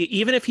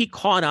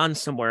caught on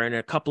somewhere in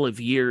a couple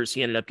of years,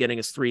 he ended up getting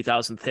his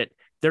 3,000th hit.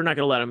 They're not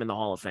going to let him in the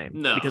Hall of Fame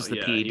because of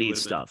the PED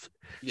stuff.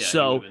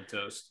 So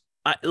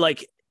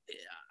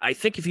I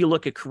think if you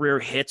look at career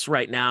hits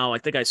right now, I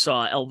think I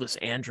saw Elvis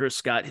Andrus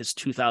got his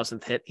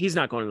 2,000th hit. He's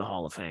not going to the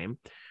Hall of Fame.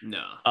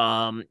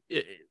 No.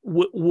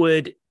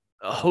 Would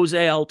Jose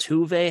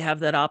Altuve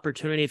have that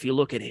opportunity? If you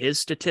look at his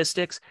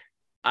statistics,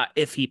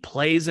 if he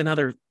plays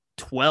another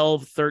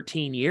 12,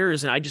 13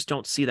 years, and I just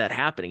don't see that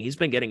happening. He's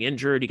been getting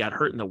injured. He got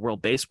hurt in the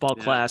World Baseball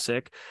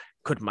Classic.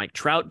 Could Mike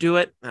Trout do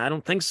it? I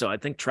don't think so. I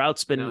think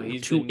Trout's been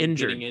injured.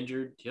 Getting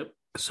injured. Yep.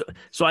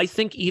 So I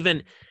think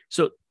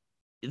so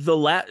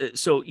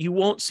you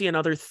won't see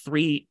another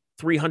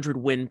 300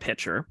 win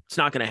pitcher. It's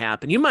not going to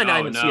happen. You might not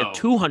even see a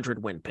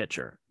 200 win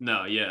pitcher.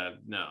 No.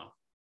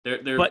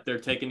 They're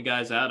taking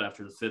guys out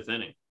after the 5th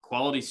inning.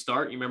 Quality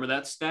start. You remember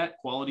that stat?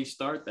 Quality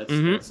start. That's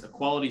a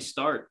quality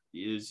start.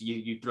 Is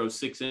you throw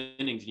 6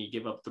 innings and you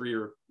give up 3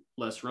 or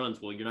less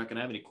runs. Well, you're not going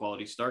to have any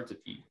quality starts if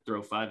you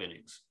throw 5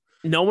 innings.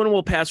 No one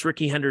will pass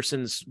Ricky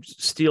Henderson's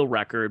steal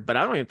record, but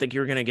I don't even think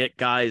you're going to get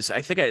guys.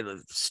 I think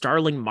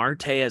Starling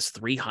Marte has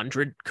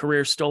 300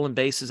 career stolen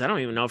bases. I don't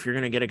even know if you're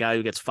going to get a guy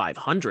who gets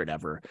 500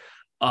 ever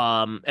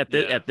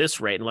at this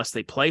rate, unless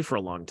they play for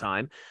a long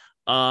time.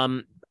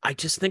 I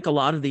just think a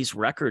lot of these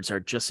records are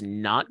just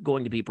not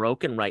going to be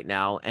broken right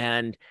now.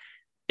 And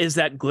is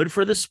that good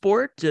for the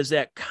sport? Does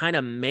that kind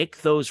of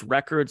make those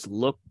records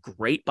look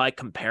great by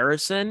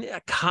comparison?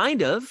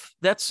 Kind of.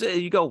 That's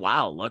you go,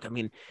 wow, look, I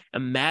mean,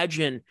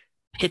 imagine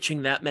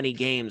pitching that many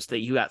games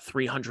that you got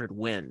 300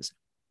 wins.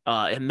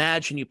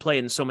 Imagine you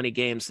played in so many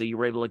games that you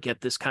were able to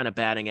get this kind of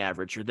batting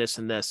average or this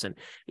and this. And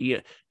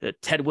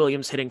Ted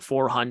Williams hitting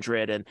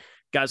 400 and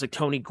guys like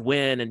Tony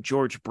Gwynn and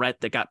George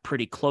Brett that got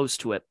pretty close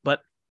to it.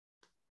 But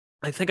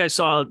I think I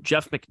saw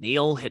Jeff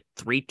McNeil hit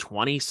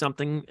 320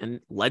 something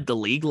and led the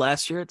league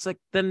last year. It's like,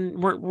 then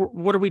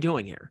what are we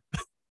doing here?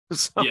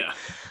 So, Yeah.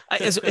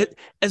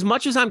 as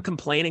much as I'm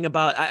complaining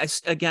about, I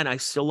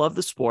still love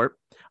the sport.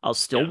 I'll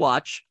still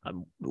watch. I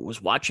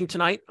was watching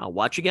tonight. I'll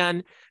watch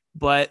again,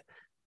 but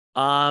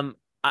I'm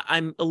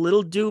a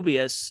little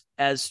dubious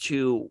as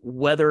to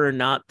whether or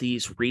not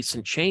these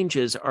recent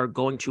changes are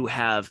going to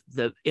have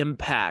the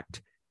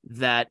impact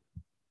that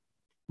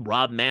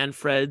Rob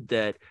Manfred,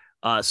 that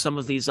some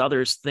of these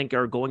others think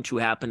are going to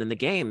happen in the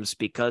games,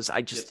 because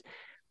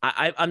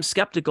I'm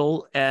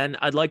skeptical, and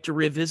I'd like to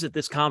revisit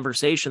this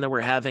conversation that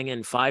we're having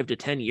in 5 to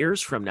 10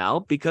 years from now,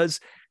 because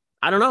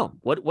I don't know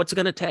what's it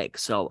going to take.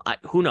 So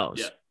who knows?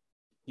 Yeah.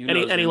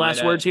 Any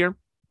last words here?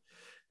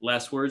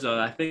 Last words.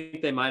 I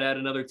think they might add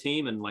another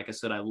team. And like I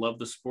said, I love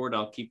the sport.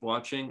 I'll keep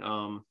watching.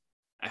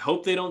 I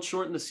hope they don't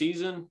shorten the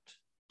season.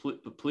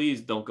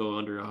 Please don't go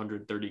under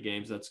 130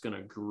 games. That's going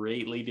to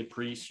greatly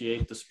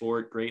depreciate the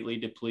sport, greatly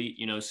deplete,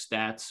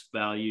 stats,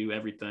 value,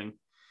 everything.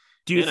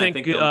 Do you think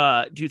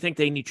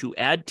they need to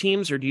add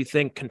teams, or do you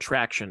think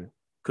contraction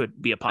could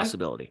be a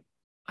possibility?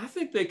 I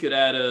think they could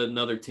add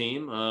another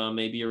team,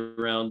 maybe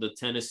around the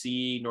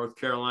Tennessee, North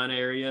Carolina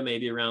area,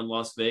 maybe around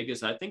Las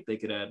Vegas. I think they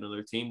could add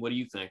another team. What do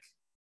you think?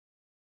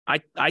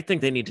 I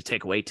think they need to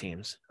take away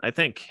teams. I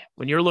think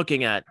when you're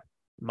looking at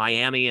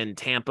Miami and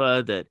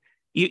Tampa, that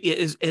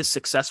is as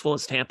successful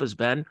as Tampa's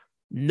been,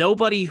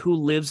 nobody who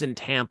lives in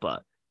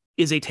Tampa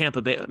is a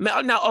Tampa Bay.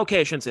 Now, okay,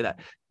 I shouldn't say that.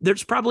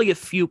 There's probably a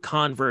few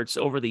converts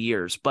over the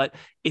years, but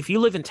if you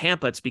live in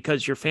Tampa, it's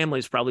because your family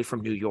is probably from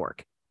New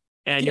York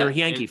and you're a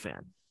Yankee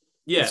fan.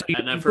 Yeah, so you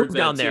I've heard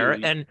down that there,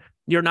 too. and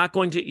you're not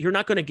going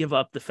to give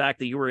up the fact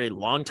that you were a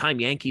longtime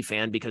Yankee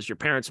fan because your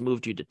parents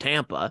moved you to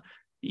Tampa.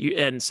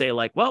 And say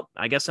like, well,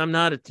 I guess I'm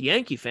not a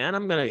Yankee fan.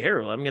 I'm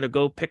going to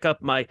go pick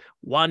up my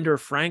Wander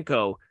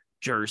Franco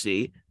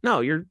jersey. No,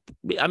 you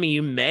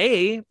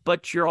may,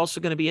 but you're also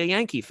going to be a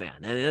Yankee fan.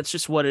 And that's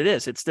just what it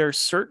is. There's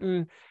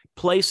certain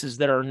places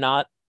that are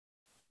not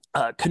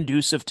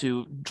conducive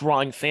to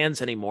drawing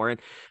fans anymore.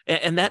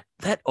 And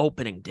that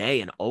opening day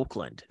in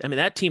Oakland,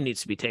 that team needs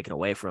to be taken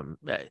away from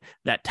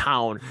that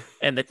town.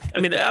 And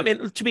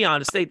to be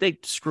honest, they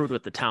screwed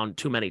with the town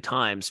too many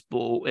times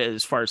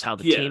as far as how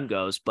the team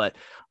goes. But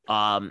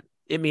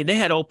they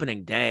had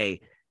opening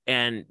day,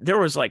 and there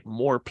was like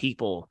more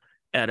people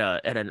at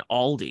an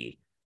Aldi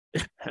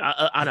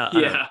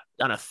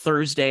on a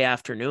Thursday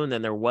afternoon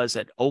than there was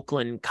at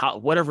Oakland,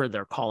 whatever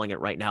they're calling it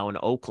right now in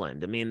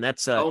Oakland.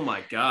 That's oh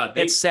my God,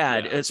 it's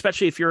sad,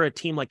 especially if you're a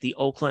team like the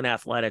Oakland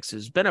Athletics,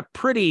 who's been a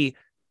pretty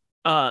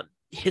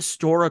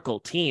historical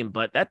team,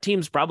 but that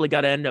team's probably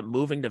got to end up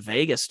moving to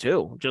Vegas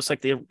too, just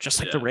like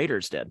the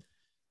Raiders did.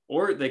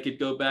 Or they could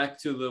go back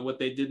to what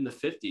they did in the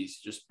 50s,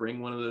 just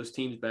bring one of those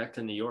teams back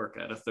to New York,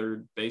 add a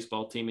third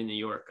baseball team in New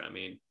York.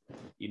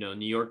 New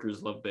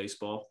Yorkers love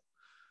baseball.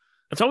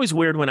 It's always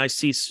weird when I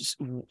see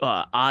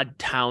odd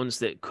towns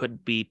that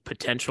could be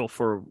potential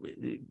for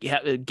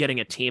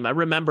getting a team. I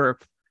remember,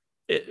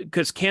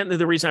 because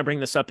the reason I bring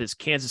this up is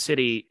Kansas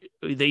City.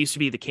 They used to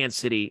be the Kansas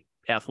City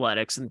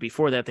Athletics, and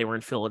before that they were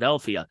in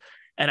Philadelphia.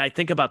 And I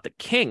think about the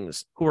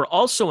Kings, who are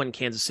also in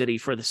Kansas City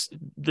for this.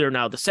 They're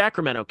now the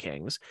Sacramento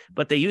Kings,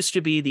 but they used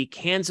to be the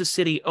Kansas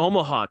City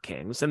Omaha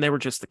Kings, and they were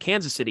just the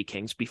Kansas City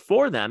Kings.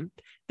 Before them,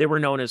 they were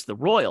known as the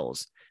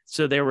Royals.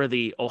 So there were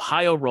the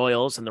Ohio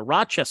Royals and the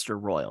Rochester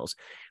Royals.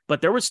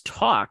 But there was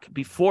talk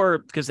before,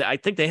 because I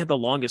think they had the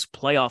longest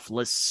playoff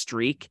list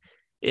streak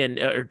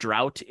or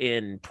drought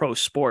in pro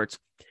sports.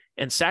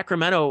 And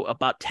Sacramento,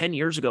 about 10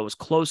 years ago, was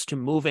close to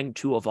moving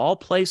to, of all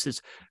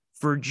places,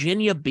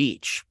 Virginia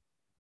Beach.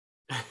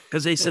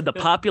 Because they said the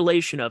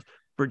population of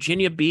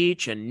Virginia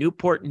Beach and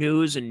Newport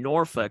News and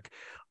Norfolk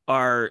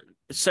are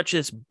such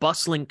a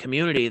bustling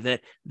community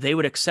that they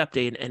would accept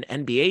an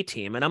NBA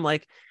team. And I'm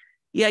like,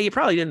 yeah, you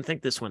probably didn't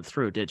think this one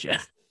through, did you?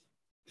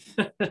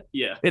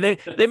 Yeah.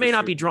 They may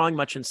not be drawing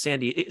much in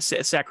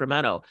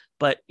Sacramento,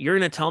 but you're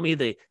going to tell me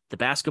the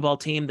basketball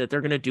team that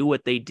they're going to do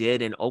what they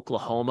did in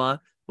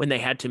Oklahoma when they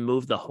had to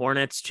move the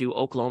Hornets to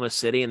Oklahoma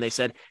City, and they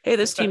said, hey,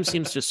 this team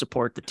seems to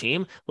support the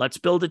team. Let's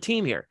build a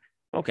team here.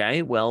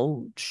 Okay,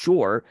 well,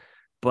 sure,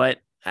 but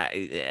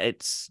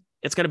it's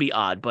going to be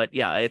odd. But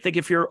yeah, I think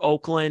if you're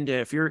Oakland,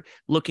 if you're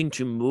looking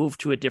to move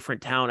to a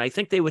different town, I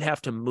think they would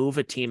have to move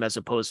a team as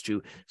opposed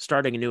to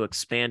starting a new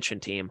expansion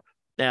team.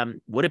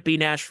 Would it be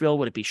Nashville?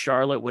 Would it be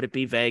Charlotte? Would it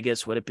be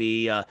Vegas? Would it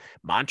be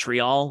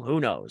Montreal?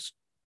 Who knows?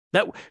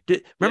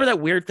 Remember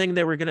that weird thing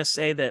they were going to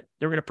say, that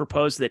they were going to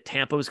propose that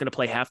Tampa was going to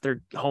play half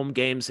their home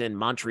games in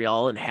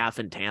Montreal and half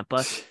in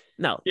Tampa?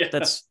 No,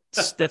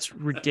 that's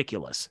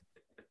ridiculous.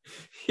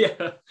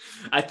 Yeah,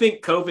 I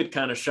think COVID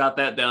kind of shot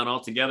that down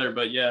altogether.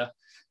 But yeah,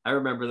 I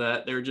remember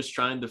that they were just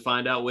trying to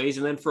find out ways.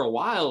 And then for a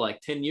while, like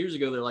 10 years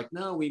ago, they're like,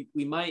 no, we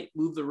might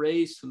move the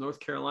Rays to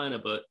North Carolina,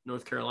 but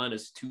North Carolina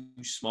is too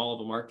small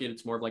of a market.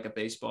 It's more of like a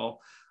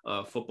baseball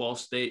football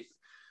state.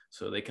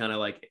 So they kind of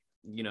like,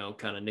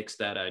 kind of nixed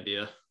that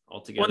idea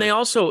altogether. Well, they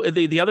also,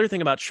 the other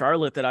thing about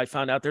Charlotte that I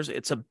found out,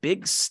 it's a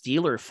big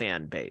Steeler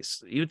fan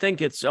base. You'd think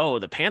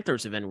the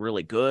Panthers have been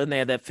really good and they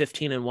had that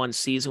 15-1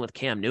 season with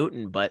Cam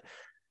Newton, but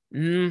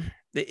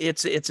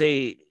it's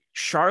a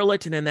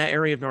Charlotte, and in that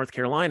area of North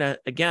Carolina,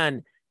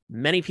 again,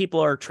 many people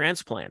are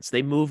transplants.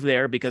 They moved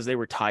there because they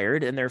were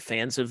tired and they're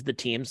fans of the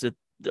teams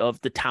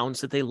of the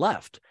towns that they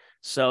left.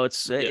 So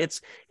it's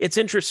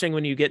interesting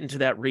when you get into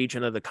that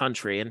region of the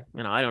country, and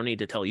I don't need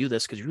to tell you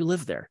this because you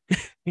live there.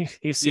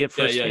 You see it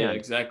firsthand. Yeah,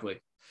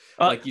 exactly.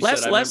 Like you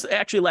said,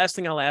 last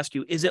thing I'll ask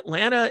you, is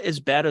Atlanta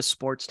as bad a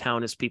sports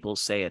town as people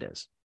say it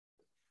is?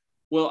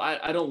 Well,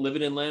 I don't live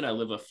in Atlanta. I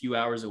live a few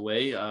hours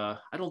away. I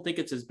don't think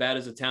it's as bad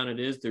as a town it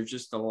is. There's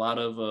just a lot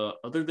of,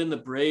 other than the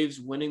Braves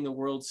winning the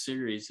World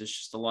Series, it's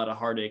just a lot of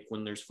heartache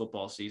when there's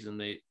football season.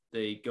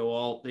 They go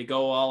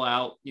all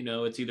out.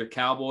 It's either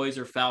Cowboys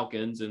or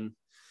Falcons, and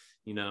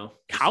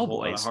Cowboys. A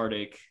lot of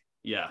heartache.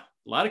 Yeah,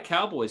 a lot of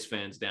Cowboys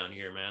fans down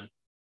here, man.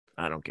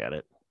 I don't get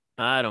it.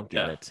 I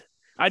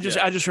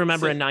just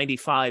remember in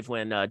 '95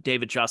 when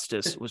David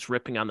Justice was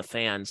ripping on the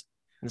fans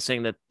and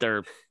saying that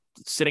they're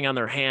sitting on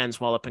their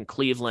hands while up in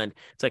Cleveland.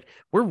 It's like,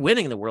 we're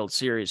winning the World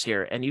Series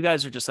here, and you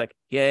guys are just like,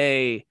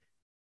 yay,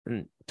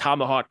 and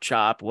tomahawk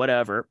chop,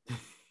 whatever.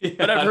 Yeah.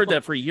 But I've heard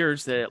that for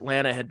years that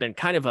Atlanta had been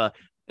kind of a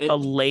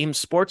lame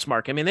sports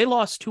market. I mean, they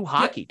lost 2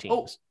 hockey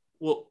teams.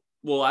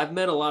 Well, I've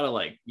met a lot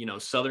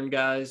of Southern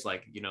guys,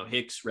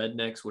 Hicks,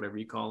 rednecks, whatever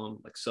you call them,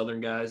 like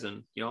Southern guys.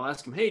 And, I'll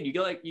ask them, hey, do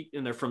you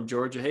and they're from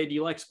Georgia. Hey, do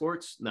you like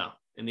sports? No.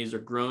 And these are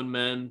grown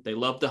men. They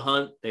love to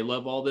hunt. They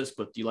love all this,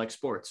 but do you like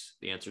sports?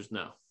 The answer is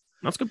no.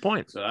 That's a good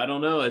point. So I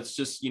don't know. It's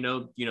just,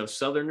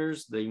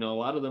 Southerners, a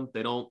lot of them,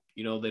 they don't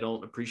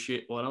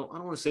appreciate, well, I don't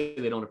want to say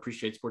they don't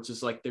appreciate sports.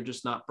 It's like, they're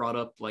just not brought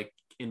up,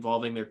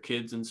 involving their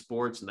kids in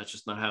sports. And that's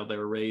just not how they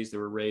were raised. They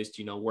were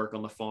raised, work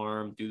on the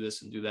farm, do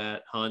this and do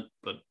that, hunt,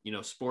 but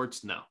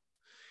sports, no,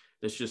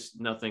 there's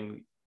just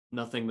nothing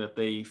that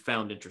they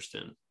found interest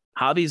in.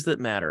 Hobbies that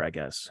matter, I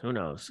guess. Who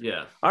knows?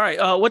 Yeah. All right.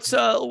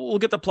 We'll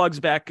get the plugs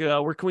back.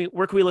 Where can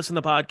we listen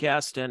to the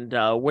podcast, and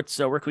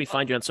where can we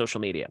find you on social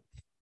media?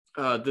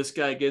 This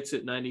guy gets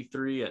it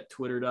 93 at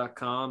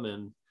twitter.com,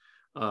 and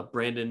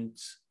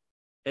Brandon's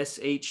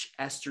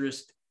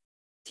sh*TTY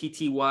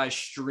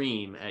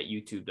stream at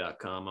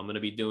youtube.com. I'm going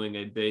to be doing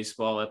a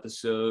baseball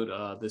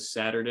episode this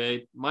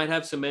Saturday. Might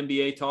have some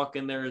NBA talk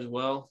in there as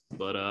well,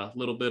 but a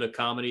little bit of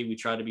comedy. We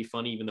try to be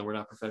funny, even though we're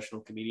not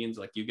professional comedians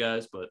like you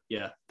guys. But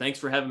yeah, thanks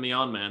for having me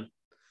on, man.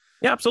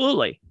 Yeah,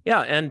 absolutely.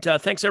 Yeah. And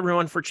thanks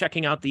everyone for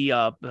checking out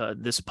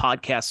this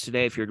podcast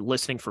today. If you're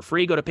listening for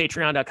free, go to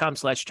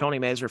patreon.com/Tony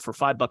Mazur. For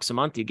 $5 a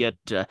month. You get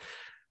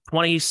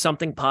 20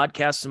 something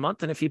podcasts a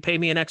month. And if you pay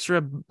me an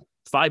extra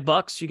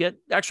 $5, you get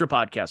extra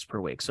podcasts per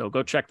week. So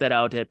go check that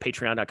out at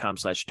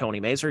patreon.com/Tony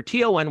Mazur,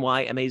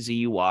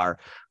 TonyMazur,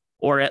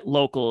 or at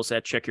Locals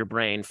at Check Your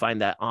Brain.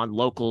 Find that on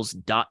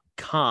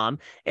locals.com.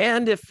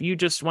 And if you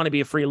just want to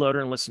be a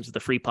freeloader and listen to the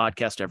free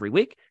podcast every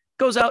week,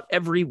 goes out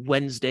every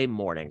Wednesday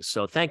morning.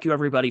 So thank you,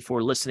 everybody,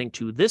 for listening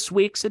to this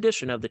week's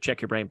edition of the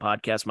Check Your Brain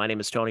podcast. My name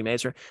is Tony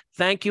Mazur.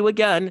 Thank you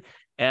again,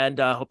 and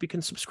hope you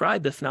can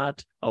subscribe. If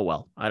not, oh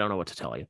well, I don't know what to tell you.